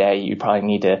hay a day, you probably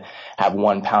need to have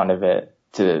 1 pound of it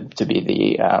to be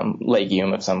the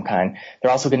legume of some kind.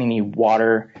 They're also going to need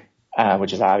water,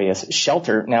 which is obvious.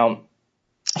 Shelter. Now,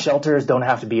 shelters don't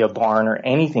have to be a barn or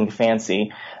anything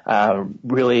fancy.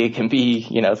 Really, it can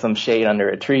be, some shade under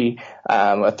a tree,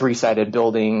 a 3-sided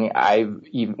building.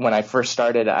 When I first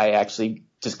started, I actually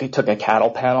just took a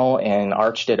cattle panel and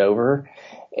arched it over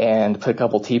and put a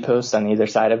couple T-posts on either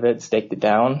side of it, staked it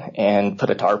down, and put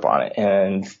a tarp on it.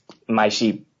 And my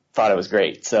sheep thought it was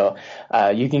great. So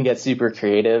you can get super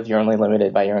creative. You're only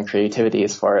limited by your own creativity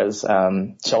as far as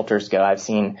shelters go. I've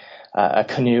seen a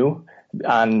canoe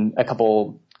on a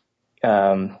couple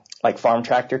like farm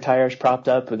tractor tires propped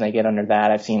up when they get under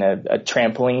that. I've seen a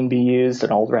trampoline be used,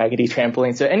 an old raggedy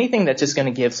trampoline. So anything that's just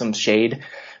going to give some shade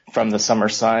from the summer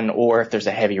sun, or if there's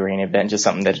a heavy rain event, just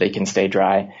something that they can stay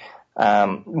dry.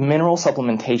 Mineral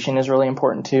supplementation is really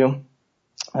important too.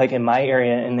 Like in my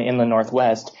area in the inland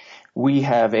Northwest, we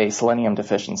have a selenium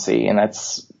deficiency, and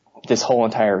that's this whole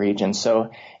entire region.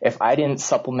 So if I didn't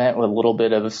supplement with a little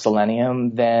bit of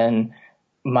selenium, then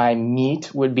my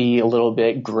meat would be a little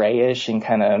bit grayish and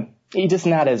kind of just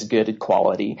not as good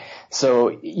quality.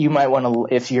 So you might want to,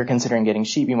 if you're considering getting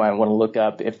sheep, you might want to look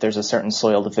up if there's a certain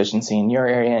soil deficiency in your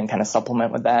area and kind of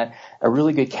supplement with that. A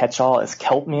really good catch-all is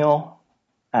kelp meal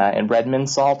and Redmond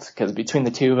salt, because between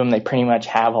the two of them, they pretty much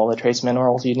have all the trace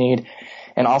minerals you need.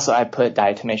 And also I put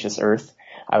diatomaceous earth.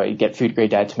 I would get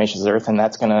food-grade diatomaceous earth, and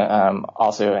that's going to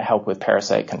also help with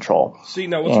parasite control. See,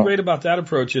 now what's great about that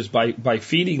approach is by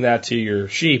feeding that to your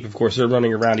sheep, of course, they're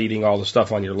running around eating all the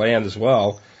stuff on your land as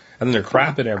well, and then they're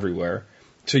crapping everywhere.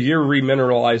 So you're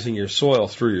remineralizing your soil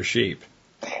through your sheep.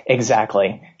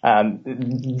 Exactly.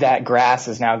 That grass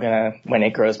is now going to, when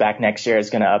it grows back next year, is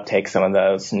going to uptake some of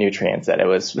those nutrients that it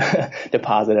was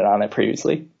deposited on it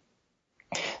previously.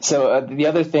 So the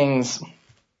other things,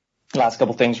 last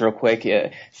couple things real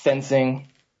quick, fencing.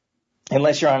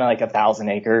 Unless you're on like 1,000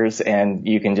 acres and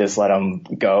you can just let them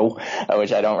go,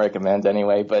 which I don't recommend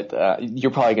anyway, but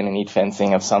you're probably going to need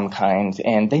fencing of some kind.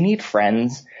 And they need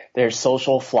friends. They're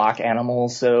social flock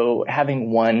animals, so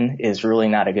having one is really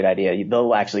not a good idea.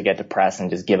 They'll actually get depressed and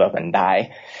just give up and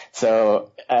die.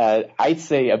 So I'd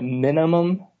say a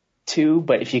minimum 2,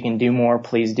 but if you can do more,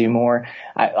 please do more.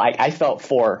 I felt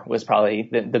 4 was probably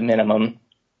the minimum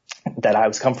that I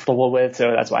was comfortable with,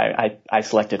 so that's why I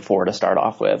selected 4 to start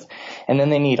off with. And then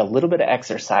they need a little bit of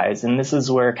exercise, and this is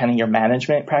where kind of your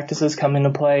management practices come into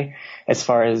play as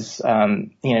far as, do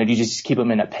you just keep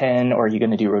them in a pen, or are you going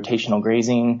to do rotational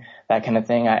grazing, that kind of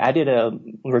thing. I did a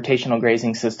rotational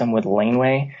grazing system with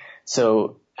laneway,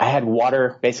 so I had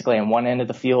water basically on one end of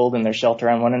the field and their shelter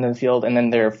on one end of the field, and then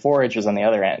their forage was on the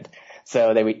other end.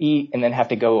 So they would eat and then have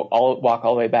to walk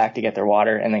all the way back to get their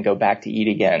water and then go back to eat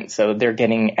again. So they're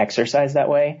getting exercise that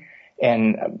way.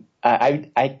 And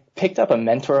I picked up a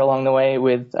mentor along the way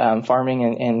with farming,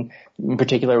 and in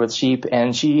particular with sheep.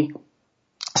 And she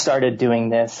started doing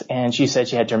this, and she said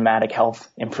she had dramatic health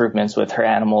improvements with her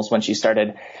animals when she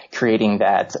started creating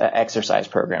that exercise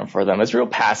program for them. It's real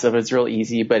passive, it's real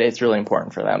easy, but it's really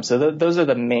important for them. So those are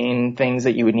the main things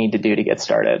that you would need to do to get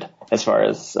started as far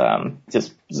as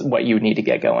just what you would need to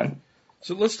get going.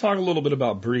 So let's talk a little bit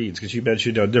about breeds, because you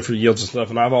mentioned different yields and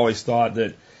stuff, and I've always thought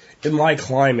that in my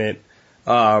climate,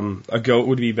 a goat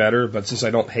would be better, but since I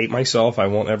don't hate myself, I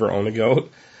won't ever own a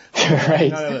goat.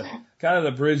 Right. Kind of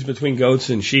the bridge between goats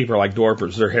and sheep are like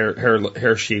Dorpers. They're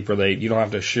hair sheep, where you don't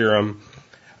have to shear them,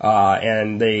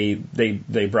 and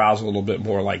they browse a little bit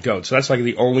more like goats. So that's like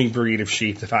the only breed of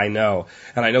sheep that I know.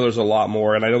 And I know there's a lot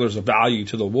more, and I know there's a value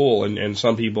to the wool, and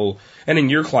some people, and in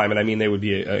your climate, I mean, they would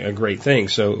be a great thing.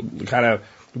 So kind of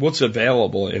what's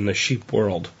available in the sheep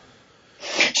world.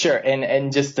 Sure.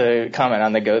 And just to comment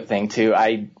on the goat thing too,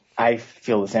 I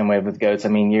feel the same way with goats. I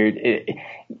mean,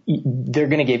 they're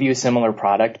going to give you a similar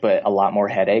product, but a lot more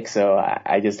headache. So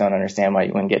I just don't understand why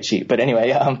you wouldn't get sheep. But anyway,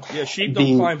 yeah, sheep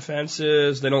don't climb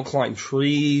fences. They don't climb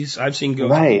trees. I've seen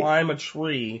goats climb a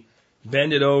tree,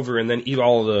 bend it over, and then eat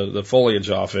all of the foliage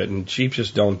off it. And sheep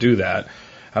just don't do that.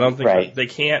 I don't think they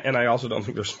can't, and I also don't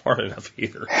think they're smart enough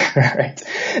either. Right.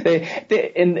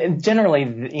 And generally,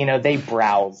 they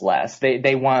browse less.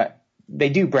 They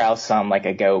do browse some like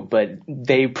a goat, but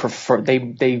they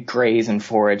graze and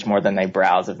forage more than they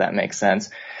browse, if that makes sense.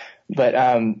 But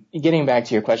getting back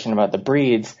to your question about the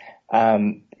breeds,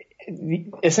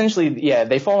 essentially, yeah,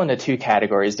 they fall into two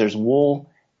categories. There's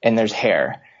wool and there's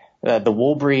hair. The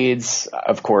wool breeds,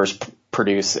 of course,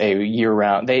 produce a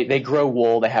year-round. They grow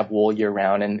wool. They have wool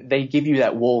year-round, and they give you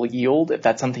that wool yield if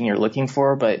that's something you're looking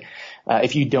for. But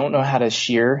if you don't know how to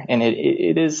shear, and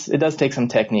it does take some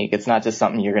technique. It's not just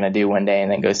something you're going to do one day and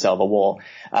then go sell the wool.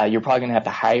 You're probably going to have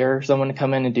to hire someone to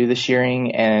come in and do the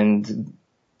shearing, and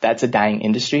that's a dying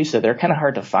industry, so they're kind of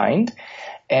hard to find.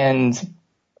 And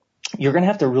you're going to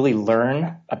have to really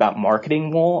learn about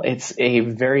marketing wool. It's a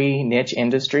very niche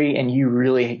industry, and you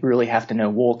really, really have to know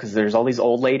wool, because there's all these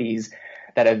old ladies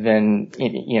that have been,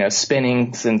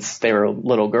 spinning since they were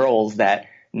little girls that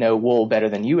know wool better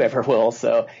than you ever will.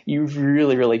 So you've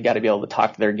really, really got to be able to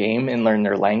talk to their game and learn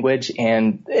their language.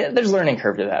 And there's a learning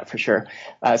curve to that for sure.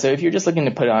 So if you're just looking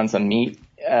to put on some meat,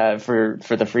 for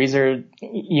the freezer,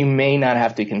 you may not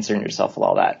have to concern yourself with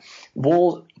all that.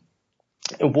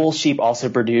 Wool sheep also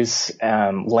produce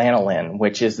lanolin,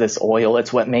 which is this oil.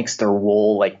 It's what makes their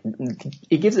wool,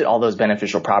 it gives it all those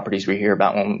beneficial properties we hear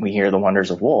about when we hear the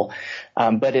wonders of wool.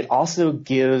 But it also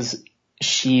gives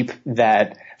sheep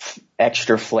that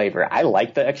extra flavor. I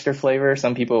like the extra flavor.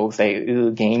 Some people say, ooh,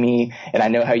 gamey. And I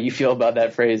know how you feel about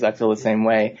that phrase. I feel the same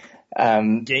way.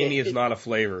 Gamey is not a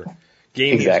flavor.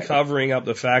 Gamey is covering up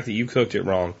the fact that you cooked it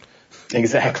wrong.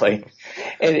 Exactly.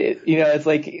 And it's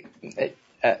like,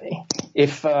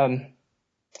 if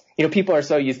people are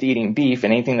so used to eating beef,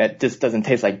 and anything that just doesn't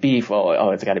taste like beef,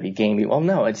 it's got to be gamey. Well,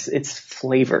 no, it's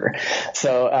flavor.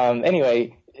 So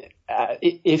anyway,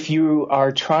 if you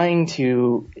are trying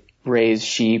to raise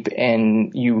sheep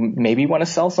and you maybe want to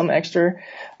sell some extra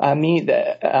meat,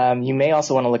 you may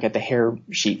also want to look at the hair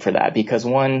sheep for that, because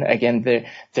one, again,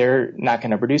 they're not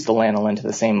going to produce the lanolin to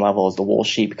the same level as the wool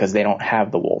sheep because they don't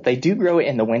have the wool. They do grow it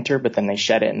in the winter, but then they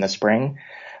shed it in the spring.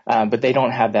 But they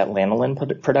don't have that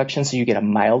lanolin production, so you get a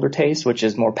milder taste, which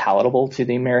is more palatable to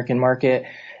the American market.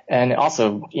 And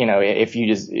also, if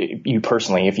you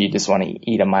just want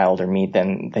to eat a milder meat,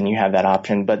 then you have that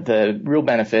option. But the real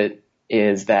benefit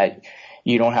is that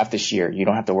you don't have to shear. You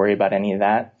don't have to worry about any of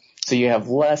that. So you have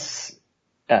less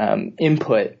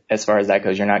input as far as that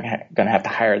goes. You're not going to have to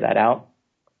hire that out.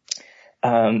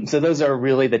 So those are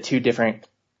really the two different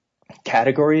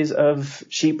categories of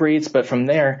sheep breeds. But from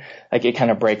there, it kind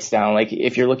of breaks down.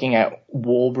 If you're looking at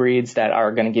wool breeds that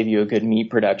are going to give you a good meat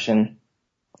production,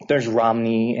 there's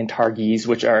Romney and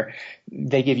Targhese,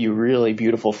 they give you really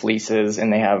beautiful fleeces,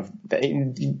 and they have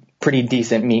pretty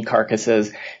decent meat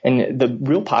carcasses. And the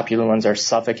real popular ones are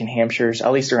Suffolk and Hampshires,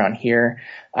 at least around here.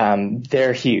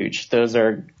 They're huge. Those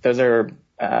are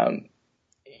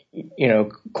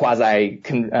quasi,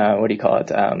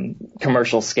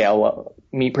 commercial scale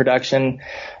meat production.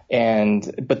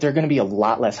 But they're going to be a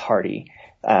lot less hardy.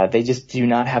 They just do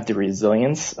not have the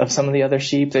resilience of some of the other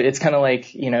sheep. It's kind of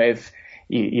like, if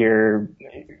you're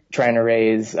trying to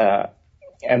raise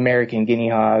American guinea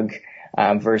hog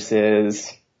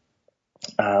versus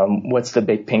what's the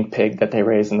big pink pig that they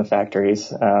raise in the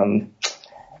factories?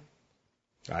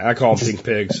 I call them pink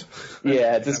pigs.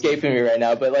 Yeah, it's escaping me right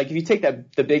now. But if you take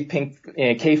the big pink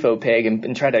CAFO pig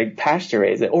and try to pasture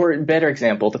raise it, or better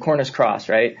example, the Cornish cross,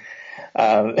 right?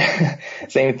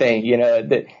 Same thing,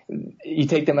 you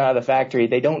take them out of the factory,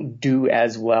 they don't do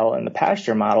as well in the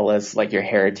pasture model as like your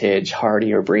heritage,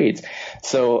 hardier breeds.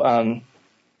 So,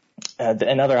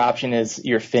 another option is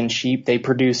your Finn sheep. They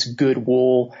produce good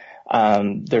wool.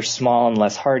 They're small and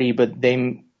less hardy, but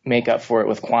they make up for it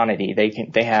with quantity.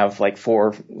 They have like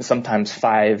 4, sometimes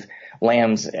 5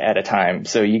 lambs at a time.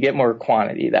 So you get more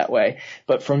quantity that way.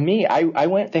 But for me, I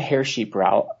went the hair sheep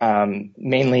route,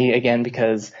 mainly again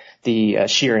because the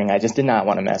shearing, I just did not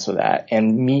want to mess with that.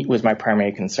 And meat was my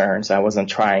primary concern. So I wasn't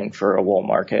trying for a wool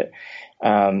market.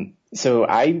 So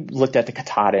I looked at the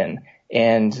Katahdin,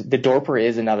 and the Dorper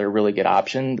is another really good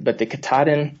option, but the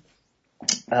Katahdin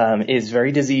is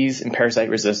very disease and parasite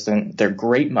resistant. They're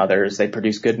great mothers. They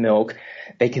produce good milk.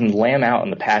 They can lamb out in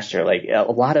the pasture. Like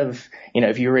a lot of,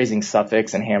 if you're raising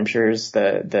Suffolks and Hampshires,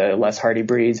 the less hardy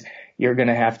breeds, you're going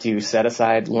to have to set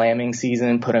aside lambing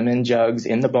season, put them in jugs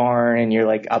in the barn, and you're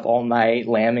like up all night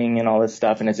lambing and all this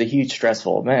stuff. And it's a huge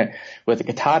stressful event. With the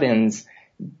Katahdins,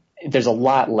 there's a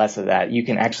lot less of that. You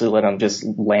can actually let them just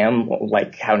lamb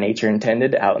like how nature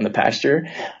intended out in the pasture.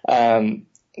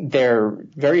 They're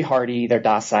very hardy, they're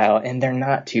docile, and they're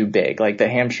not too big. Like the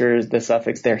Hampshires, the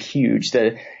Suffolks, they're huge.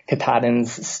 The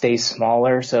Katahdins stay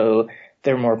smaller, so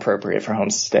they're more appropriate for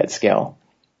homestead scale.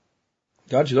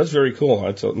 Gotcha. That's very cool.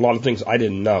 That's a lot of things I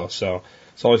didn't know, so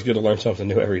it's always good to learn something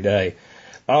new every day.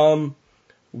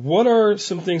 What are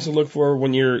some things to look for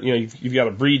when you've got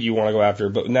a breed you want to go after,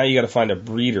 but now you got to find a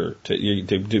breeder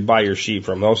to buy your sheep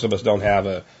from? Most of us don't have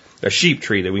a sheep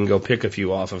tree that we can go pick a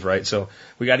few off of, right? So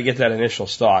we got to get that initial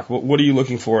stock. What are you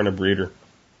looking for in a breeder?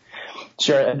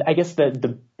 Sure. I guess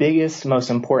the biggest, most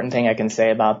important thing I can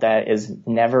say about that is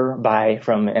never buy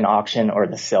from an auction or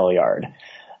the sale yard.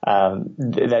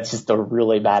 That's just a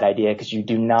really bad idea because you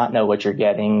do not know what you're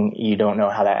getting. You don't know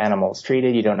how that animal is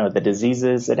treated. You don't know the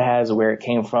diseases it has, where it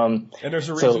came from. And there's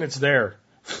a reason it's there.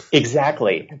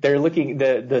 Exactly. They're looking,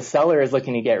 the seller is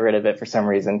looking to get rid of it for some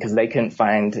reason because they couldn't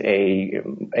find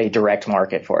a direct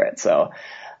market for it. So,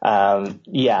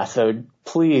 so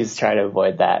please try to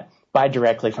avoid that. Buy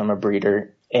directly from a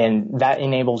breeder, and that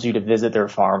enables you to visit their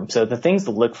farm. So the things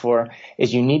to look for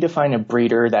is you need to find a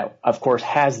breeder that, of course,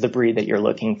 has the breed that you're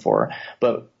looking for,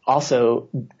 but also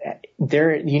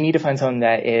you need to find someone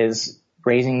that is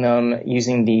raising them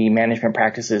using the management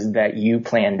practices that you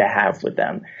plan to have with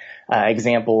them.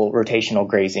 Example, rotational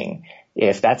grazing.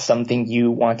 If that's something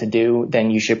you want to do,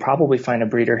 then you should probably find a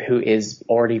breeder who is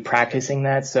already practicing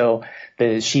that. So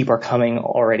the sheep are coming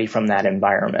already from that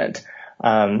environment.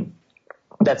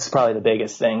 That's probably the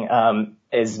biggest thing,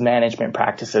 is management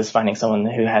practices, finding someone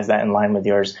who has that in line with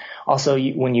yours. Also,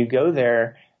 when you go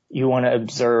there, you want to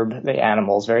observe the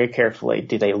animals very carefully.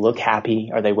 Do they look happy?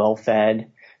 Are they well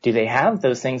fed? Do they have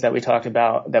those things that we talked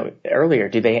about earlier?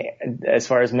 Do they, as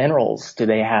far as minerals, do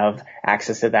they have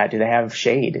access to that? Do they have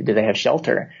shade? Do they have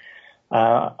shelter?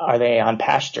 Are they on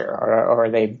pasture or are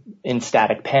they in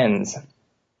static pens?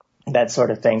 That sort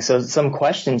of thing. So some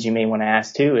questions you may want to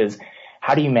ask too is,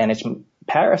 how do you manage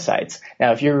parasites?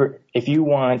 Now, if you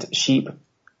want sheep,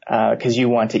 cause you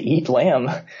want to eat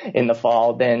lamb in the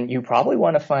fall, then you probably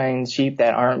want to find sheep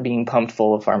that aren't being pumped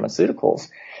full of pharmaceuticals.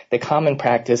 The common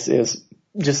practice is,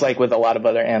 just like with a lot of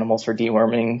other animals for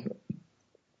deworming,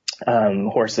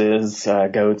 horses,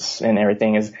 goats, and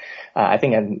everything, is I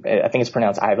think it's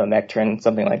pronounced ivermectin,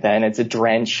 something like that, and it's a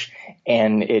drench,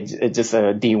 and it's just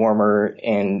a dewormer,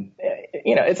 and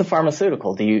it's a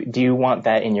pharmaceutical. Do you want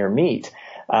that in your meat?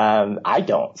 I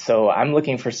don't. So I'm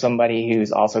looking for somebody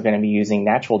who's also going to be using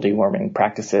natural deworming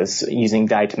practices, using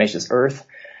diatomaceous earth.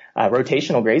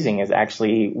 Rotational grazing is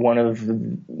actually one of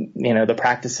the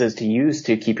practices to use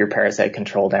to keep your parasite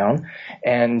control down.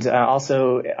 And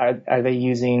also, are they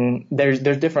using? There's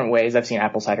different ways. I've seen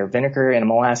apple cider vinegar and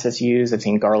molasses used. I've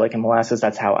seen garlic and molasses.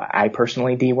 That's how I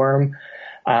personally deworm.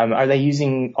 Are they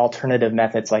using alternative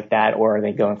methods like that, or are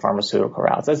they going pharmaceutical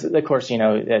routes? Of course,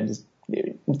 it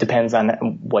depends on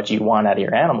what you want out of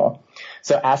your animal.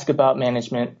 So ask about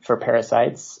management for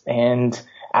parasites and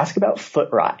ask about foot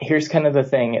rot. Here's kind of the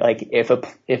thing. Like if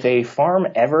a farm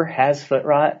ever has foot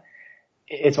rot,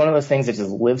 it's one of those things that just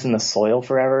lives in the soil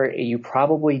forever. You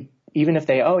probably, even if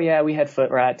we had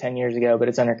foot rot 10 years ago, but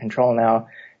it's under control now,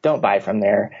 don't buy from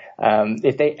there.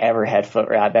 If they ever had foot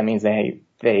rot, that means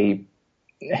there's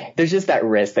just that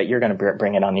risk that you're going to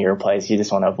bring it onto your place. You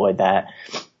just want to avoid that.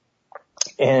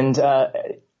 And,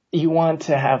 you want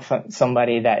to have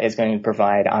somebody that is going to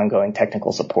provide ongoing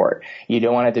technical support. You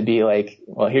don't want it to be like,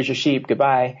 well, here's your sheep,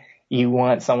 goodbye. You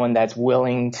want someone that's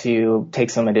willing to take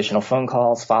some additional phone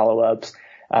calls, follow-ups,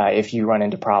 if you run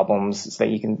into problems so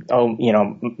that you can,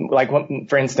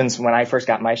 for instance, when I first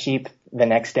got my sheep, the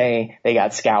next day they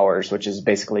got scours, which is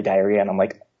basically diarrhea. And I'm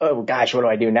like, oh gosh, what do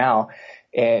I do now?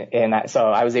 So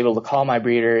I was able to call my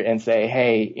breeder and say,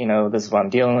 hey, this is what I'm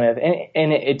dealing with.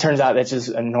 And it turns out that's just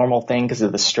a normal thing because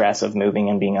of the stress of moving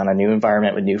and being on a new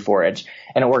environment with new forage.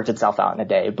 And it worked itself out in a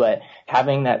day. But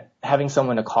having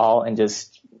someone to call and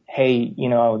just, hey,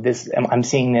 I'm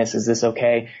seeing this. Is this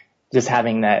okay? Just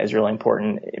having that is really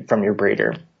important from your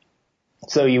breeder.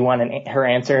 So you want her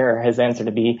answer or his answer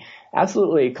to be,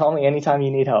 absolutely, call me anytime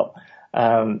you need help.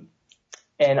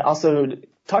 And also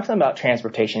talk to them about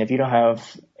transportation. If you don't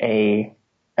have a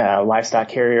livestock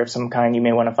carrier of some kind, you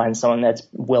may want to find someone that's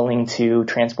willing to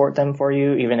transport them for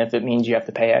you, even if it means you have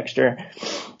to pay extra.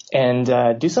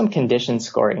 And do some condition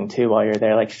scoring too while you're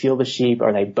there, like feel the sheep.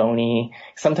 Are they bony?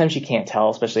 Sometimes you can't tell,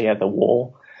 especially at the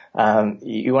wool.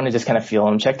 You want to just kind of feel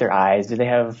them, check their eyes. Do they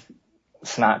have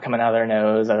snot coming out of their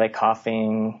nose? Are they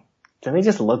coughing? Do they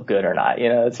just look good or not?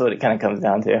 That's what it kind of comes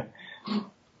down to.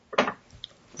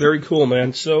 Very cool,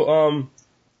 man. So,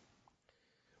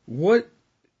 what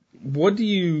would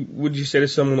you say to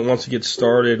someone that wants to get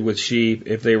started with sheep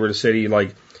if they were to say to you,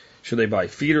 like, should they buy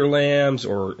feeder lambs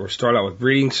or start out with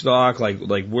breeding stock?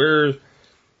 Like where's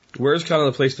kind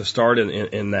of the place to start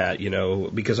in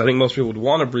that, because I think most people would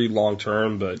want to breed long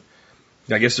term, but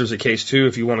I guess there's a case too.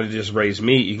 If you wanted to just raise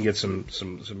meat, you can get some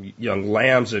young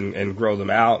lambs and grow them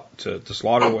out to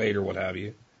slaughter weight or what have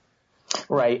you.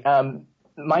 Right.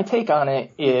 My take on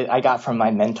it is I got from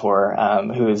my mentor,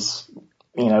 who's,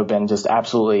 been just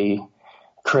absolutely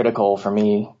critical for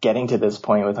me getting to this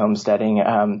point with homesteading.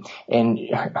 And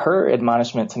her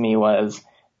admonishment to me was,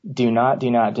 do not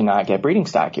get breeding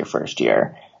stock your first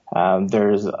year.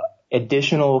 There's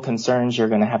additional concerns you're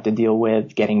going to have to deal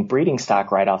with getting breeding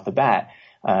stock right off the bat.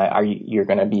 You're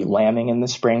going to be lambing in the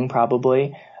spring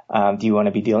probably. Do you want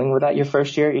to be dealing with that your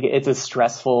first year? It's a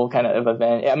stressful kind of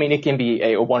event. I mean, it can be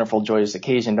a wonderful, joyous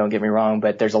occasion, don't get me wrong,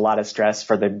 but there's a lot of stress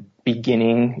for the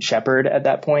beginning shepherd at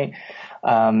that point.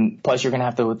 Plus, you're going to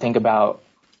have to think about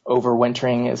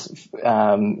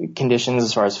overwintering conditions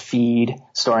as far as feed,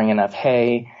 storing enough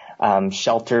hay,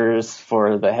 shelters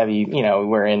for the heavy,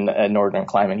 we're in a northern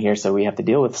climate here, so we have to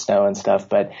deal with snow and stuff,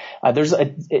 but there's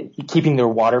keeping their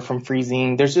water from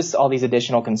freezing. There's just all these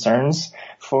additional concerns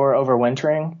for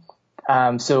overwintering.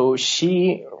 So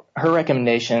her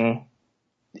recommendation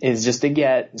is just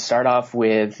to start off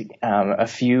with a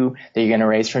few that you're going to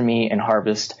raise for meat and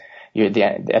harvest at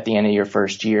the end of your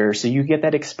first year. So you get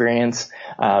that experience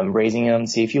raising them,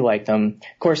 see if you like them.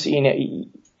 Of course,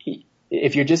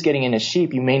 if you're just getting into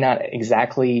sheep, you may not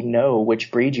exactly know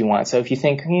which breed you want. So if you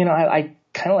think, I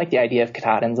kind of like the idea of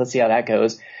Katahdins, let's see how that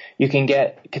goes. You can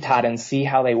get Katahdins, see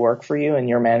how they work for you in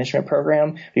your management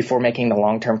program before making the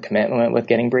long-term commitment with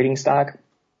getting breeding stock.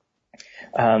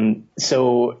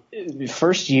 So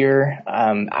first year,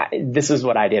 this is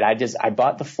what I did. I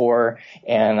bought the 4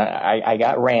 and I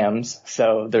got rams.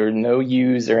 So there are no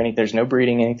ewes or anything. There's no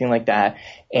breeding, anything like that.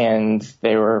 And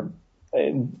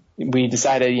we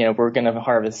decided, we're going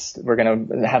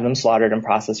to have them slaughtered and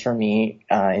processed for meat,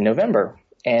 in November.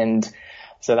 And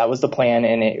so that was the plan.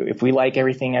 And if we like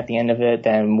everything at the end of it,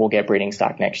 then we'll get breeding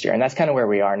stock next year. And that's kind of where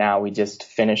we are now. We just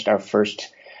finished our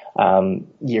first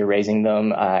year raising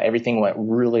them. Everything went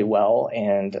really well.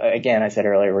 And again, I said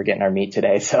earlier, we're getting our meat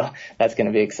today. So that's going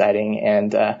to be exciting.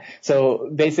 And, so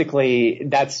basically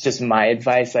that's just my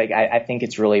advice. Like, I think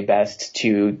it's really best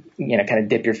to, kind of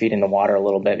dip your feet in the water a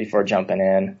little bit before jumping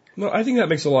in. No, I think that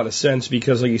makes a lot of sense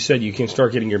because, like you said, you can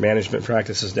start getting your management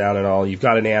practices down and all. You've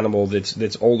got an animal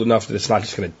that's old enough that it's not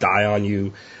just going to die on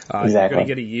you. Exactly. You're going to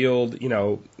get a yield,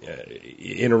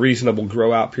 in a reasonable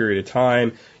grow out period of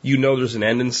time. There's an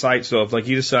end in sight. So if, like,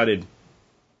 you decided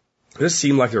this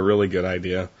seemed like a really good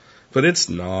idea, but it's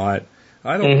not.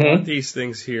 I don't want these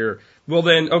things here. Well,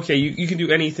 then, okay, you can do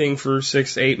anything for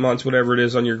 6, 8 months, whatever it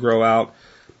is on your grow out.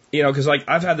 Because like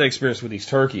I've had the experience with these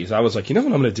turkeys. I was like, what I'm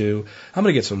going to do? I'm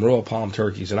going to get some Royal Palm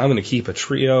turkeys and I'm going to keep a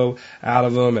trio out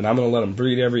of them and I'm going to let them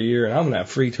breed every year and I'm going to have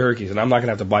free turkeys and I'm not going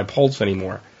to have to buy poults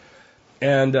anymore.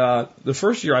 And the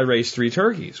first year I raised 3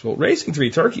 turkeys. Well, raising 3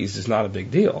 turkeys is not a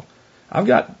big deal. I've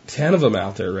got 10 of them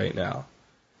out there right now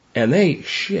and they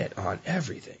shit on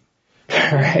everything.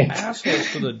 Right. Assholes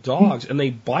for the dogs and they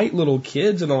bite little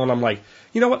kids and all. And I'm like,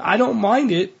 what? I don't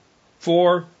mind it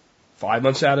for 5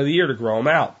 months out of the year to grow them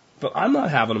out. But I'm not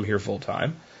having them here full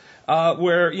time.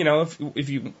 Where, if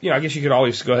you, I guess you could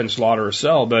always go ahead and slaughter or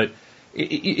sell, but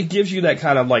it gives you that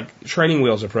kind of like training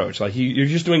wheels approach. Like you're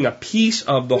just doing a piece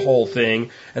of the whole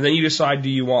thing, and then you decide, do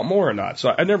you want more or not?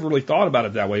 So I never really thought about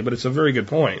it that way, but it's a very good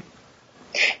point.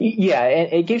 Yeah,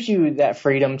 it gives you that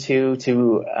freedom too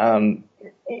to,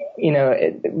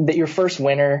 that your first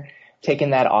winter,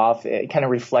 taking that off, kind of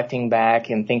reflecting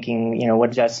back and thinking, what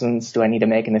adjustments do I need to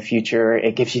make in the future?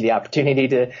 It gives you the opportunity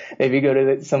to maybe go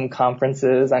to some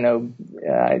conferences. I know,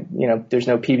 there's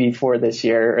no PB4 this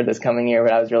year or this coming year,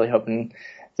 but I was really hoping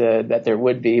that there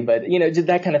would be, but just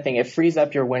that kind of thing. It frees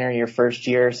up your winter, your first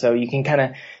year, so you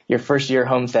can your first year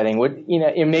homesteading would,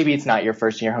 maybe it's not your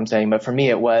first year homesteading, but for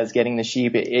me it was getting the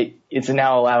sheep. It's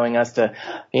now allowing us to,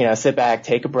 sit back,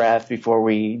 take a breath before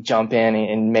we jump in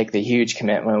and make the huge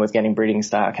commitment with getting breeding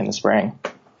stock in the spring.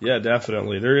 Yeah,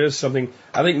 definitely. There is something,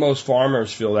 I think most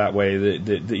farmers feel that way,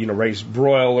 that raise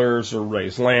broilers or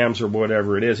raise lambs or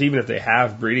whatever it is, even if they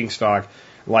have breeding stock,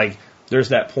 like, there's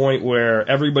that point where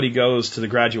everybody goes to the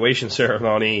graduation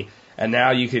ceremony, and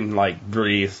now you can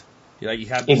breathe. You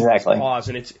have this pause,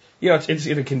 and it's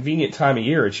in a convenient time of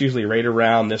year. It's usually right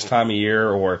around this time of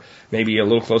year, or maybe a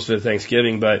little closer to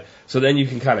Thanksgiving. But so then you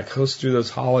can kind of coast through those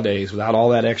holidays without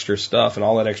all that extra stuff and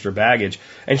all that extra baggage,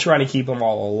 and trying to keep them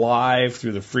all alive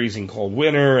through the freezing cold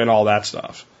winter and all that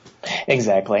stuff.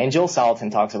 Exactly, and Joel Salatin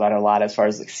talks about it a lot as far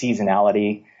as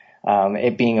seasonality.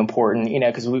 It being important,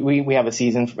 because we have a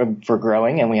season for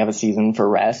growing and we have a season for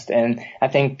rest. And I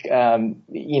think, when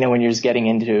you're just getting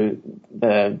into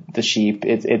the sheep,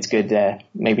 it's good to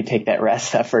maybe take that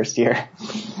rest that first year.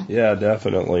 Yeah,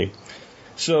 definitely.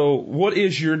 So what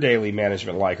is your daily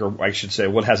management like, or I should say,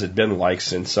 what has it been like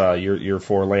since, your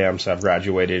 4 lambs have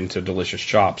graduated into delicious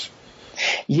chops?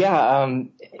 Yeah,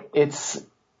 it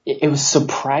was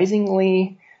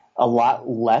surprisingly a lot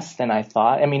less than I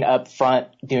thought. I mean, up front,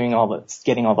 getting all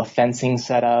the fencing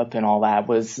set up and all that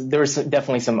there was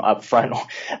definitely some upfront,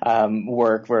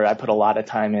 work where I put a lot of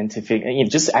time into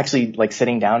just actually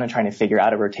sitting down and trying to figure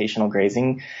out a rotational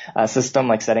grazing,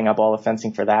 system, setting up all the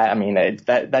fencing for that. I mean,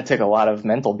 that took a lot of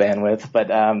mental bandwidth, but,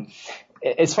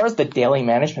 as far as the daily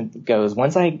management goes,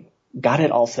 once I got it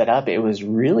all set up, it was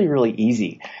really, really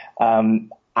easy.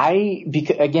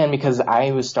 Because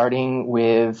I was starting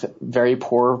with very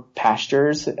poor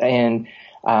pastures and,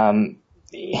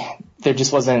 there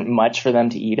just wasn't much for them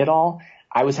to eat at all.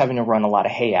 I was having to run a lot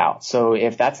of hay out. So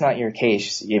if that's not your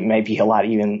case, it may be a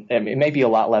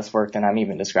lot less work than I'm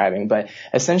even describing. But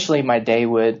essentially my day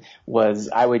when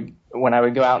I would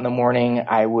go out in the morning,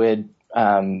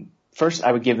 first,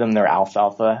 I would give them their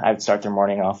alfalfa. I would start their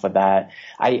morning off with that.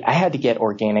 I had to get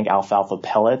organic alfalfa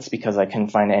pellets because I couldn't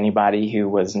find anybody who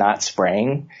was not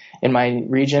spraying in my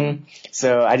region.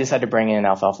 So I just had to bring in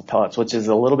alfalfa pellets, which is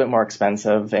a little bit more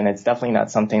expensive, and it's definitely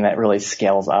not something that really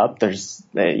scales up. It's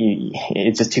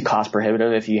just too cost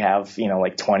prohibitive if you have,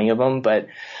 20 of them. But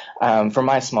for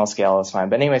my small scale, it's fine.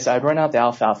 But anyway, so I'd run out the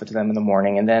alfalfa to them in the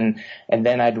morning, and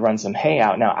then I'd run some hay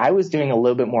out. Now, I was doing a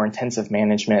little bit more intensive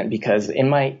management because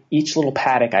in each little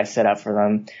paddock I set up for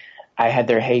them, I had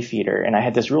their hay feeder, and I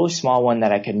had this really small one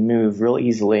that I could move real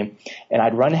easily. And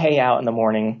I'd run hay out in the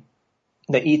morning.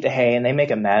 They eat the hay and they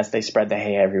make a mess. They spread the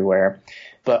hay everywhere.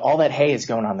 But all that hay is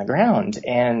going on the ground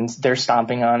and they're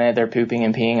stomping on it. They're pooping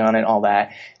and peeing on it, all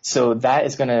that. So that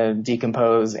is going to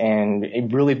decompose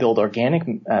and really build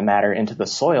organic matter into the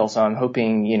soil. So I'm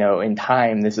hoping, in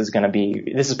time, this is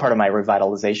part of my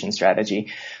revitalization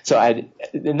strategy. So and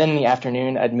then in the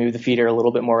afternoon, I'd move the feeder a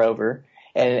little bit more over.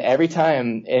 And every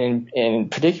time,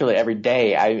 and particularly every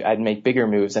day, I'd make bigger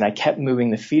moves, and I kept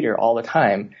moving the feeder all the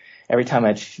time. Every time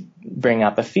I'd bring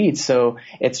out the feed. So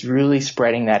it's really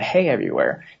spreading that hay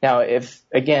everywhere. Now, if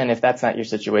that's not your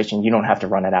situation, you don't have to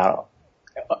run it out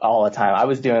all the time. I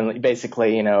was doing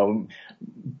basically,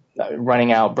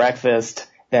 running out breakfast,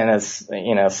 then a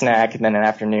snack, and then an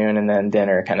afternoon, and then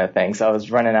dinner kind of thing. So I was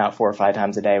running out 4 or 5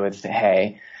 times a day with the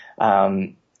hay.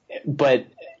 But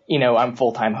I'm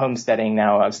full-time homesteading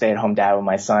now. I'm a stay-at-home dad with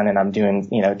my son, and I'm doing,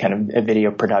 kind of a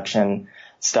video production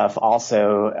stuff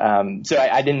also. So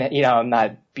I didn't, I'm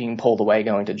not being pulled away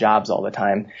going to jobs all the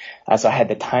time. So I had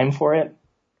the time for it.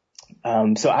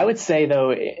 So I would say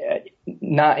though,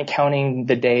 not counting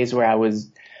the days where I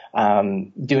was,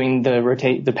 doing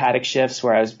the paddock shifts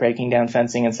where I was breaking down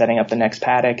fencing and setting up the next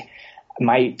paddock,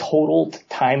 my total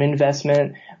time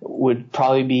investment would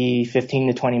probably be 15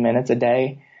 to 20 minutes a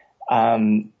day.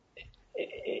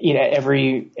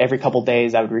 Every couple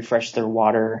days I would refresh their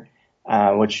water,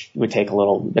 which would take a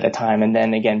little bit of time. And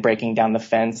then again, breaking down the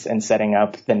fence and setting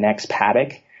up the next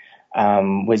paddock,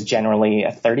 was generally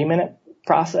a 30-minute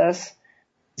process.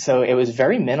 So it was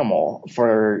very minimal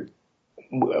for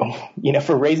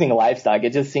raising livestock.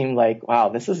 It just seemed like, wow,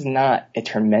 this is not a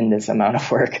tremendous amount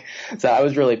of work. So I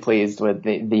was really pleased with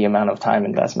the amount of time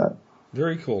investment.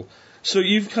 Very cool. So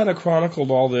you've kind of chronicled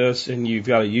all this, and you've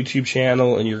got a YouTube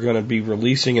channel, and you're going to be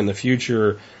releasing in the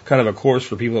future kind of a course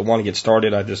for people that want to get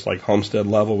started at this like homestead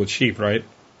level with sheep, right?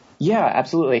 Yeah,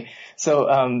 absolutely. So,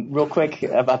 real quick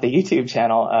about the YouTube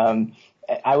channel.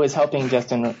 I was helping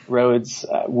Justin Rhodes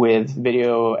with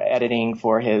video editing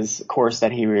for his course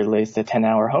that he released, the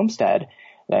 10-Hour Homestead,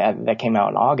 that came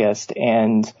out in August.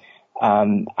 And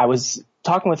I was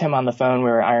talking with him on the phone. We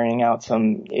were ironing out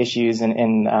some issues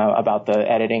and about the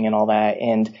editing and all that.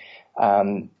 And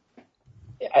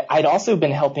I'd also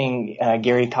been helping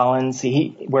Gary Collins,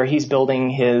 where he's building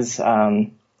his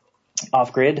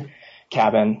off-grid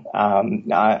cabin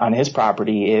on his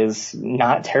property is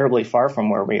not terribly far from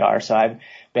where we are. So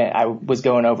I was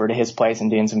going over to his place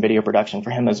and doing some video production for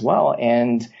him as well.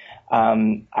 And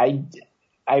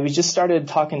I was just started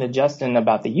talking to Justin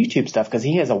about the YouTube stuff because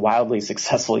he has a wildly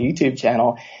successful YouTube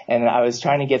channel, and I was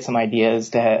trying to get some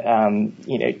ideas to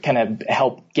kind of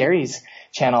help Gary's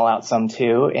channel out some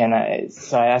too. And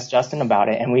so I asked Justin about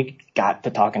it, and we got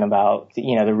to talking about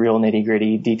the real nitty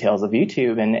gritty details of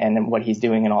YouTube and what he's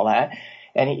doing and all that.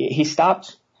 And he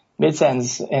stopped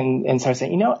mid-sentence and started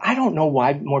saying, I don't know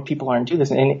why more people aren't doing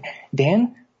this. And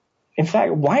Dan, in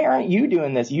fact, why aren't you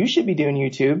doing this? You should be doing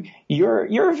YouTube.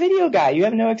 You're a video guy. You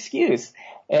have no excuse.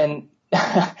 And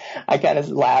I kind of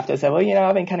laughed. I said, well,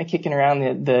 I've been kind of kicking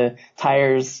around the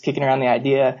tires, kicking around the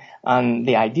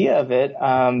idea of it.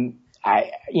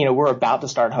 We're about to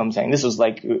start homesteading. This was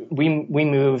like, we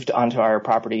moved onto our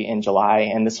property in July,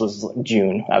 and this was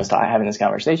June. I was having this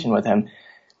conversation with him.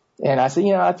 And I said,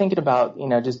 I'm thinking about,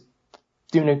 just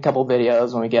doing a couple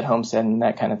videos when we get homestead and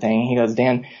that kind of thing. He goes,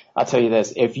 Dan, I'll tell you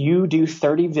this. If you do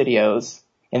 30 videos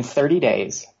in 30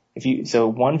 days, so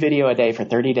one video a day for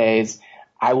 30 days,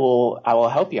 I will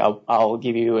help you. I'll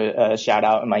give you a shout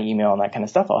out in my email and that kind of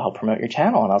stuff. I'll help promote your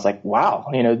channel. And I was like,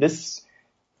 wow,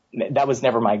 that was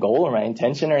never my goal or my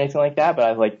intention or anything like that. But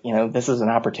I was like, this is an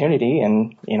opportunity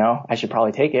and, I should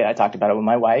probably take it. I talked about it with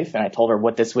my wife and I told her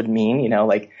what this would mean,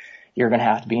 like, you're going to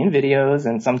have to be in videos,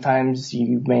 and sometimes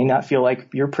you may not feel like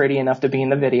you're pretty enough to be in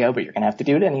the video, but you're going to have to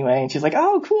do it anyway. And she's like,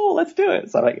 oh, cool, let's do it.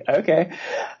 So I'm like, okay.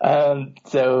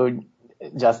 So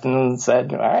Justin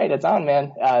said, all right, it's on,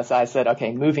 man. So I said,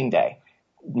 okay, moving day.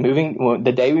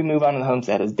 The day we move on to the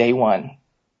homestead is day one.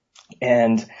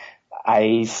 And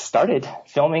I started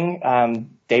filming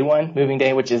day one, moving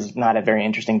day, which is not a very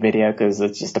interesting video because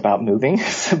it's just about moving.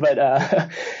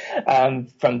 But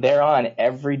from there on,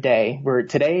 every day,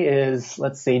 today is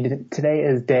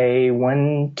day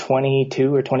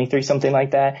 122 or 23, something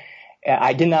like that.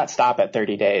 I did not stop at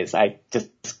 30 days. I just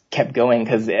kept going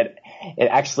because it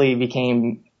actually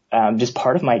became just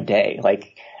part of my day.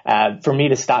 Like for me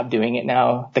to stop doing it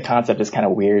now, the concept is kind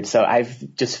of weird. So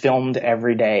I've just filmed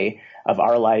every day of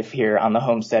our life here on the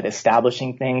homestead,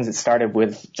 establishing things. It started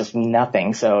with just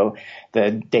nothing. So the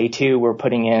day 2, we're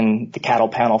putting in the cattle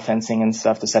panel fencing and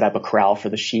stuff to set up a corral for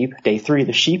the sheep. Day 3,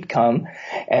 the sheep come,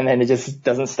 and then it just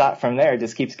doesn't stop from there. It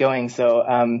just keeps going. So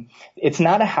it's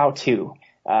not a how-to.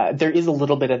 There is a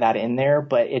little bit of that in there,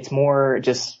 but it's more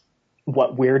just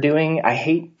what we're doing. I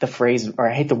hate the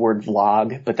word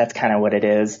vlog, but that's kind of what it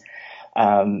is.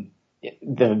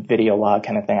 The video log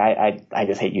kind of thing. I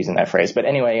just hate using that phrase. But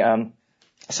anyway,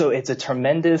 so it's a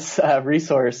tremendous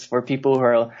resource for people who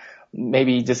are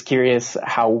maybe just curious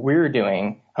how we're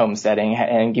doing homesteading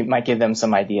and might give them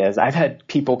some ideas. I've had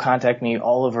people contact me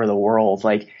all over the world,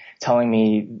 like telling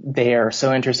me they are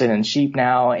so interested in sheep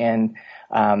now and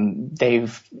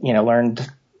they've,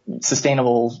 learned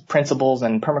sustainable principles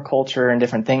and permaculture and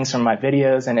different things from my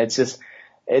videos. And it's just,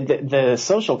 the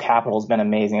social capital has been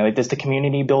amazing. Like the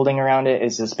community building around it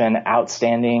has just been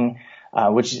outstanding,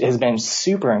 which has been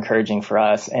super encouraging for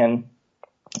us. And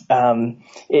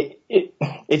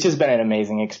it's just been an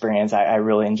amazing experience. I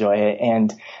really enjoy it.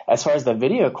 And as far as the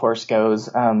video course goes,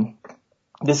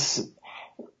 this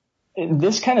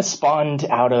kind of spawned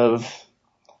out of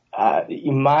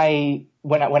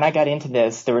when I got into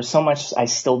this, there was so much I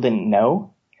still didn't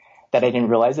know that I didn't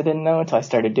realize I didn't know until I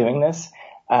started doing this.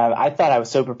 I thought I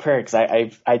was so prepared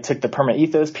because I took the Perma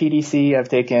Ethos PDC. I've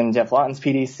taken Jeff Lawton's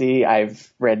PDC. I've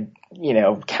read,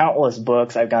 countless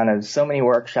books. I've gone to so many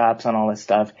workshops on all this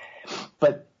stuff.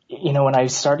 But, when I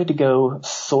started to go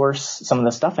source some of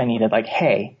the stuff I needed, like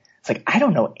hay, it's like, I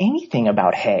don't know anything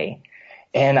about hay.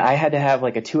 And I had to have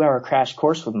like a 2-hour crash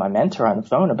course with my mentor on the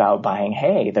phone about buying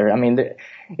hay.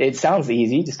 It sounds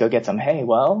easy. Just go get some hay.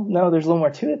 Well, no, there's a little more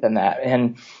to it than that.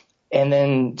 And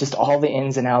then just all the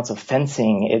ins and outs of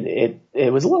fencing,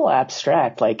 it was a little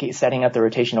abstract, like setting up the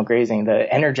rotational grazing, the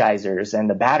energizers and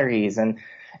the batteries and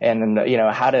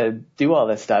how to do all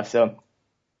this stuff. So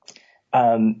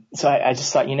So I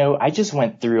just thought, I just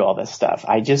went through all this stuff.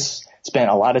 I just spent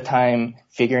a lot of time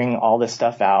figuring all this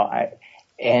stuff out.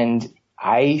 And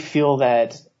I feel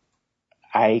that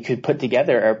I could put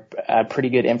together a pretty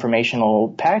good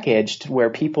informational package to where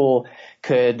people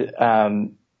could,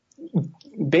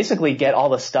 basically get all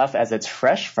the stuff as it's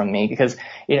fresh from me, because,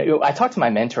 I talked to my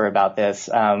mentor about this,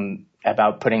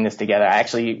 about putting this together.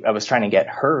 I was trying to get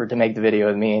her to make the video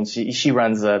with me, and she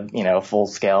runs a, full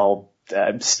scale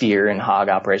steer and hog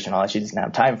operation. All that. She doesn't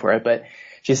have time for it, but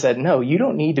she said, no, you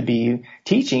don't need to be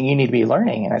teaching. You need to be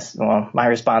learning. And my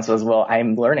response was, well,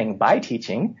 I'm learning by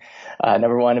teaching.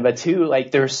 Number one, but two,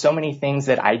 like there were so many things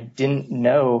that I didn't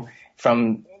know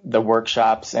from the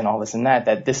workshops and all this and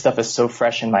that this stuff is so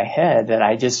fresh in my head that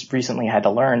I just recently had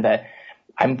to learn that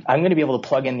I'm going to be able to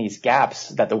plug in these gaps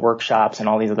that the workshops and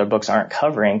all these other books aren't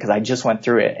covering, because I just went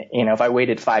through it. If I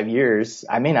waited 5 years,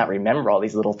 I may not remember all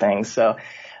these little things. So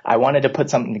I wanted to put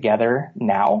something together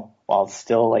now while it's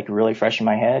still like really fresh in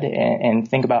my head, and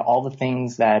think about all the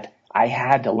things that I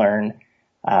had to learn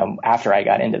after I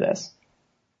got into this.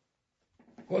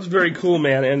 Well, it's very cool,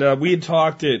 man. And we had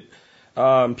talked at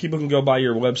people can go by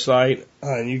your website,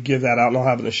 and you give that out, and I'll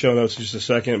have it in the show notes in just a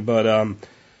second. But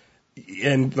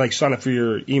and like sign up for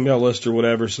your email list or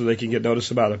whatever, so they can get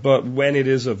notice about it. But when it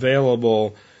is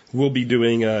available, we'll be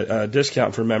doing a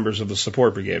discount for members of the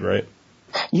support brigade, right?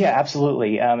 Yeah,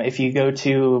 absolutely. If you go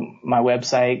to my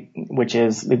website, which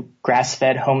is the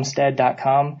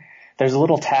grassfedhomestead.com, there's a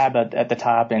little tab at the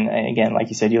top. And again, like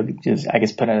you said, you'll just, I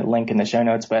guess, put a link in the show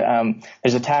notes, but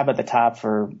there's a tab at the top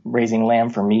for Raising Lamb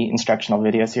for Meat instructional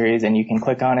video series, and you can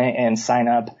click on it and sign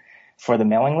up for the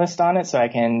mailing list on it. So I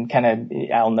can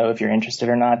I'll know if you're interested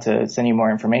or not to send you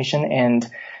more information. And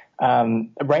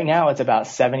right now it's about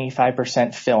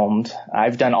 75% filmed.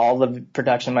 I've done all the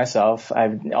production myself.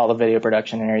 All the video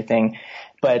production and everything,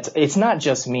 but it's not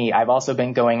just me. I've also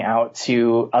been going out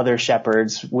to other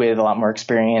shepherds with a lot more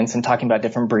experience and talking about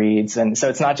different breeds. And so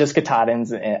it's not just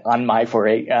Katahdins on my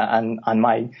on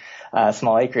my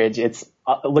small acreage. It's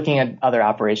looking at other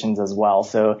operations as well.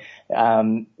 So,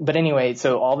 but anyway,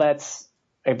 so all that's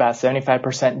about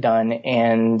 75% done.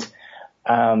 And,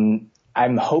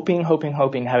 I'm hoping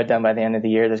to have it done by the end of the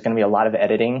year. There's going to be a lot of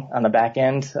editing on the back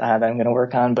end that I'm going to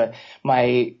work on, but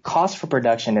my cost for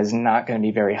production is not going to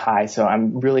be very high. So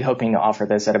I'm really hoping to offer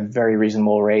this at a very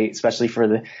reasonable rate, especially for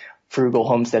the frugal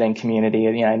homesteading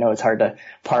community. I know it's hard to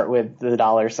part with the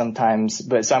dollar sometimes,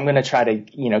 but so I'm going to try to,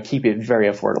 keep it very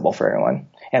affordable for everyone.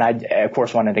 And I, of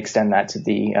course, wanted to extend that to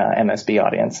the MSB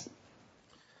audience.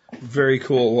 Very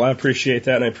cool. Well, I appreciate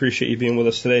that, and I appreciate you being with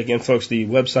us today. Again, folks, the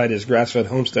website is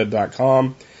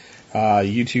grassfedhomestead.com.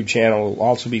 YouTube channel will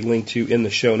also be linked to in the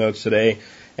show notes today.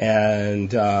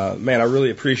 And, man, I really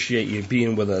appreciate you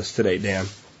being with us today, Dan.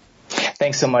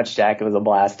 Thanks so much, Jack. It was a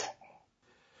blast.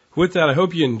 With that, I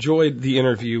hope you enjoyed the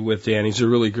interview with Dan. He's a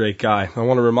really great guy. I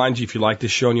want to remind you, if you like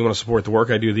this show and you want to support the work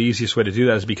I do, the easiest way to do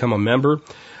that is become a member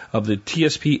of the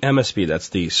TSP MSB. That's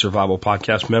the Survival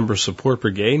Podcast Member Support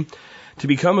Brigade. To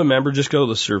become a member, just go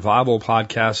to the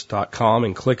survivalpodcast.com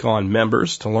and click on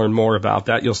members to learn more about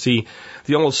that. You'll see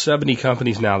the almost 70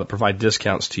 companies now that provide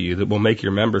discounts to you that will make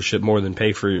your membership more than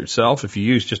pay for yourself if you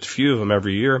use just a few of them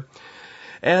every year.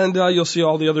 And you'll see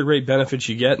all the other great benefits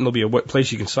you get, and there'll be a place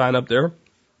you can sign up there.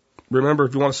 Remember,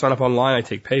 if you want to sign up online, I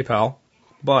take PayPal.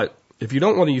 But if you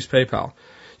don't want to use PayPal,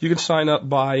 you can sign up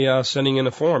by sending in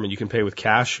a form, and you can pay with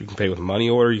cash, you can pay with money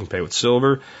order, you can pay with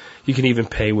silver, you can even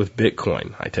pay with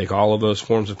Bitcoin. I take all of those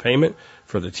forms of payment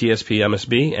for the TSP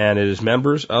MSB, and it is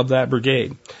members of that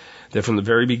brigade that from the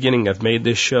very beginning have made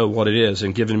this show what it is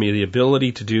and given me the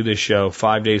ability to do this show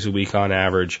 5 days a week on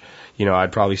average.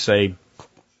 I'd probably say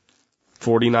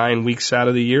 49 weeks out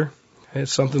of the year.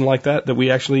 It's something like that we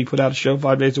actually put out a show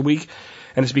 5 days a week,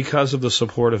 and it's because of the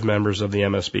support of members of the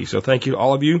MSB. So thank you to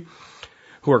all of you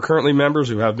who are currently members,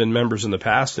 who have been members in the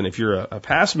past. And if you're a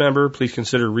past member, please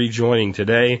consider rejoining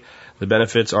today. The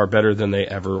benefits are better than they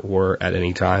ever were at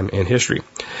any time in history.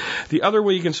 The other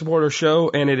way you can support our show,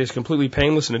 and it is completely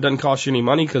painless and it doesn't cost you any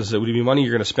money because it would be money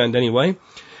you're going to spend anyway,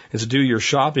 is to do your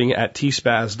shopping at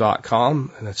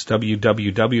tspaz.com. And that's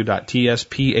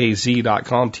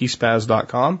www.tspaz.com,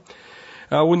 tspaz.com.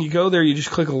 When you go there, you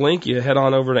just click a link, you head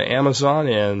on over to Amazon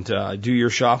and do your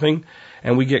shopping,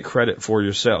 and we get credit for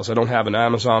your sales. I don't have an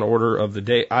Amazon order of the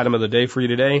day, item of the day for you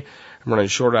today. I'm running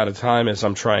short out of time as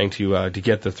I'm trying to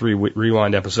get the 3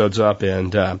 rewind episodes up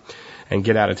and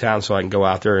get out of town so I can go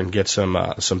out there and get some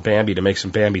Bambi to make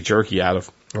some Bambi jerky out of,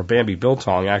 or Bambi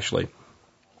biltong actually.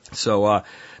 So,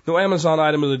 no Amazon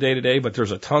item of the day today, but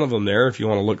there's a ton of them there if you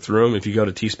want to look through them. If you go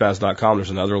to tspaz.com,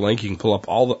 there's another link. You can pull up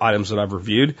all the items that I've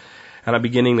reviewed. and I'm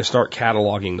beginning to start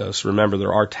cataloging those. Remember,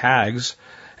 there are tags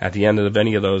at the end of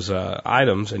any of those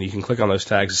items, and you can click on those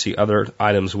tags to see other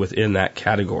items within that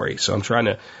category. So I'm trying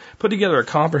to put together a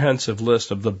comprehensive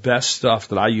list of the best stuff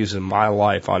that I use in my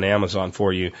life on Amazon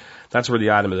for you. That's where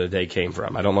the item of the day came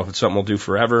from. I don't know if it's something we'll do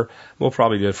forever. We'll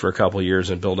probably do it for a couple of years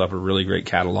and build up a really great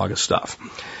catalog of stuff.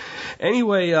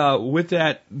 Anyway, with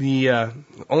that, the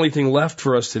only thing left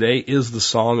for us today is the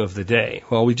song of the day.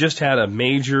 Well, we just had a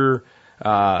major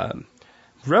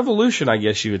revolution, I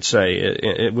guess you would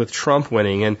say, with Trump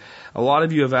winning. And a lot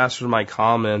of you have asked for my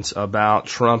comments about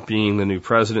Trump being the new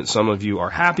president. Some of you are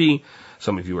happy.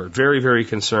 Some of you are very, very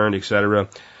concerned, etc.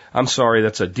 I'm sorry,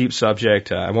 that's a deep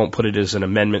subject. I won't put it as an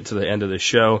amendment to the end of the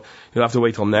show. You'll have to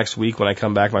wait till next week when I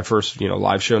come back, my first,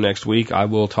 live show next week. I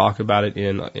will talk about it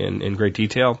in great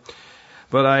detail.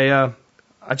 But I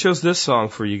chose this song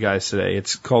for you guys today.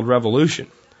 It's called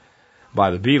Revolution by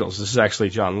the Beatles. This is actually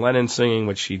John Lennon singing,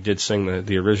 which he did sing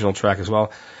the original track as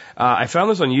well. I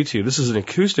found this on YouTube. This is an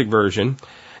acoustic version.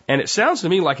 And it sounds to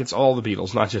me like it's all the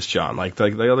Beatles, not just John. Like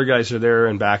the other guys are there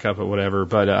and backup or whatever,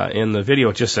 but in the video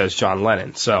it just says John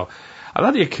Lennon. So I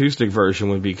thought the acoustic version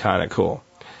would be kind of cool.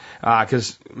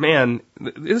 Because, man,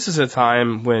 this is a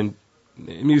time when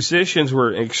musicians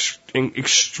were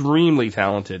extremely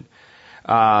talented.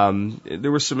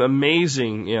 There were some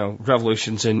amazing,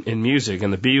 revolutions in music,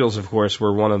 and the Beatles, of course,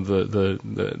 were one of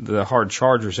the hard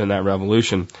chargers in that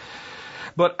revolution.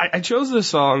 But I chose this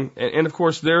song, and of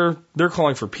course they're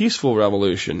calling for peaceful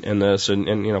revolution in this,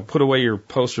 and put away your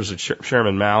posters of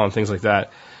Chairman Mao and things like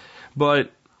that. But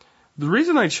the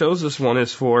reason I chose this one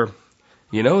is for,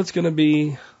 it's going to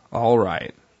be all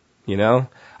right. I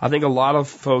think a lot of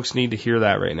folks need to hear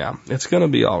that right now. It's going to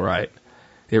be all right.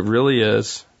 It really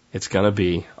is. It's going to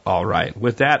be all right.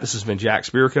 With that, this has been Jack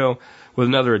Spirko with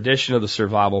another edition of the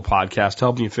Survival Podcast,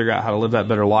 helping you figure out how to live that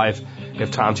better life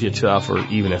if times get tough or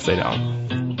even if they don't.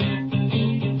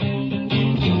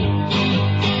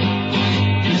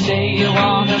 You say you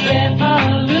want a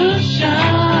revolution,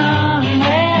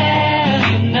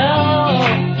 well,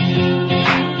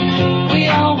 we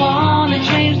all want to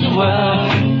change the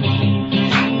world.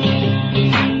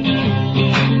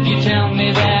 You tell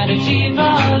me that it's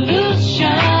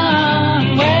evolution.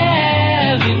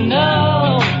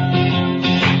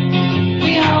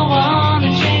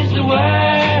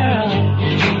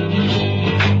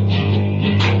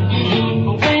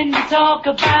 Talk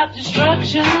about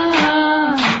destruction.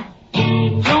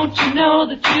 Don't you know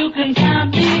that you can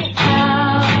count me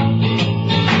out?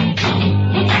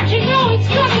 But don't you know it's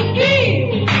gonna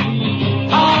be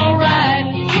alright?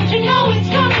 Don't you know it's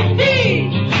gonna be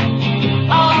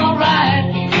alright?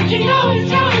 Don't you know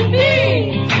it's gonna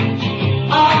be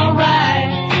alright?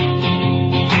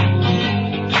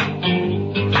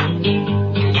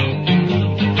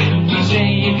 You say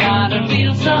you got a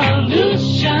real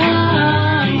solution.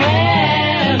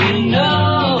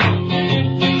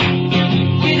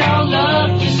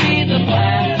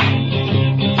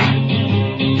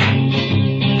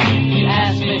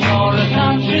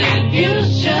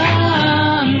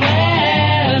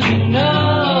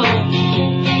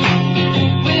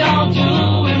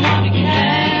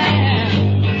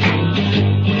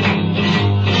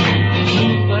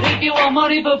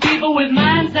 Money for people with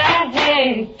minds that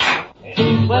hate.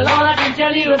 Well, all I can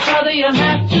tell you is, brother, you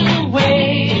have to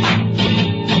wait.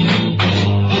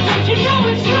 But you know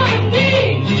it's gonna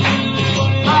be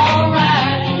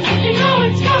alright. You know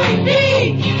it's gonna be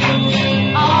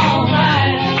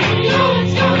alright. You know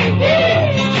it's gonna be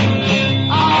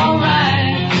alright.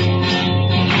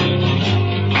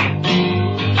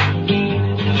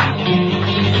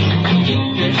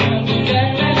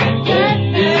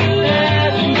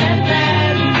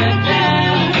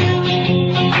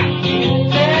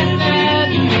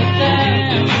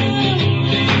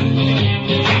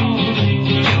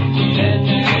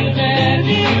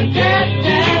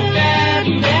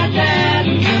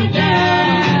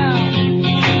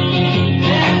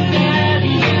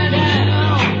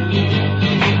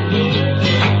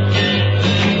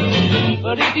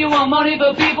 Money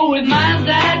for people with minds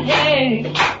that hate.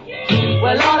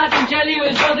 Well, all I can tell you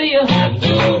is, brother, you have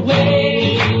to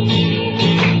wait. Don't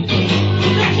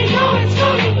you know it's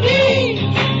gonna be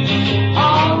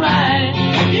alright?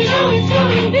 You know it's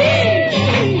gonna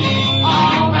be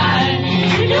alright.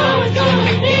 You know it's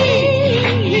gonna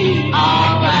be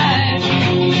alright.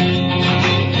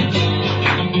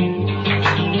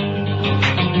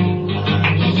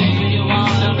 You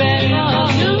want a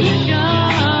revolution?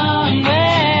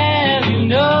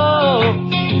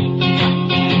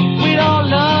 We'd all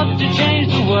love to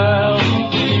change the world.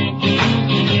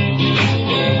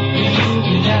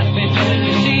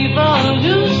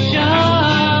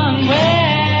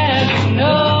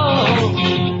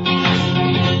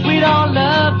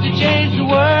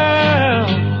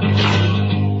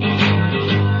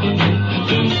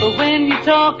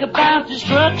 talk about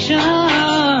destruction.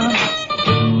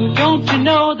 But don't you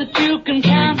know that you can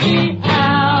count me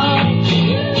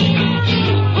out?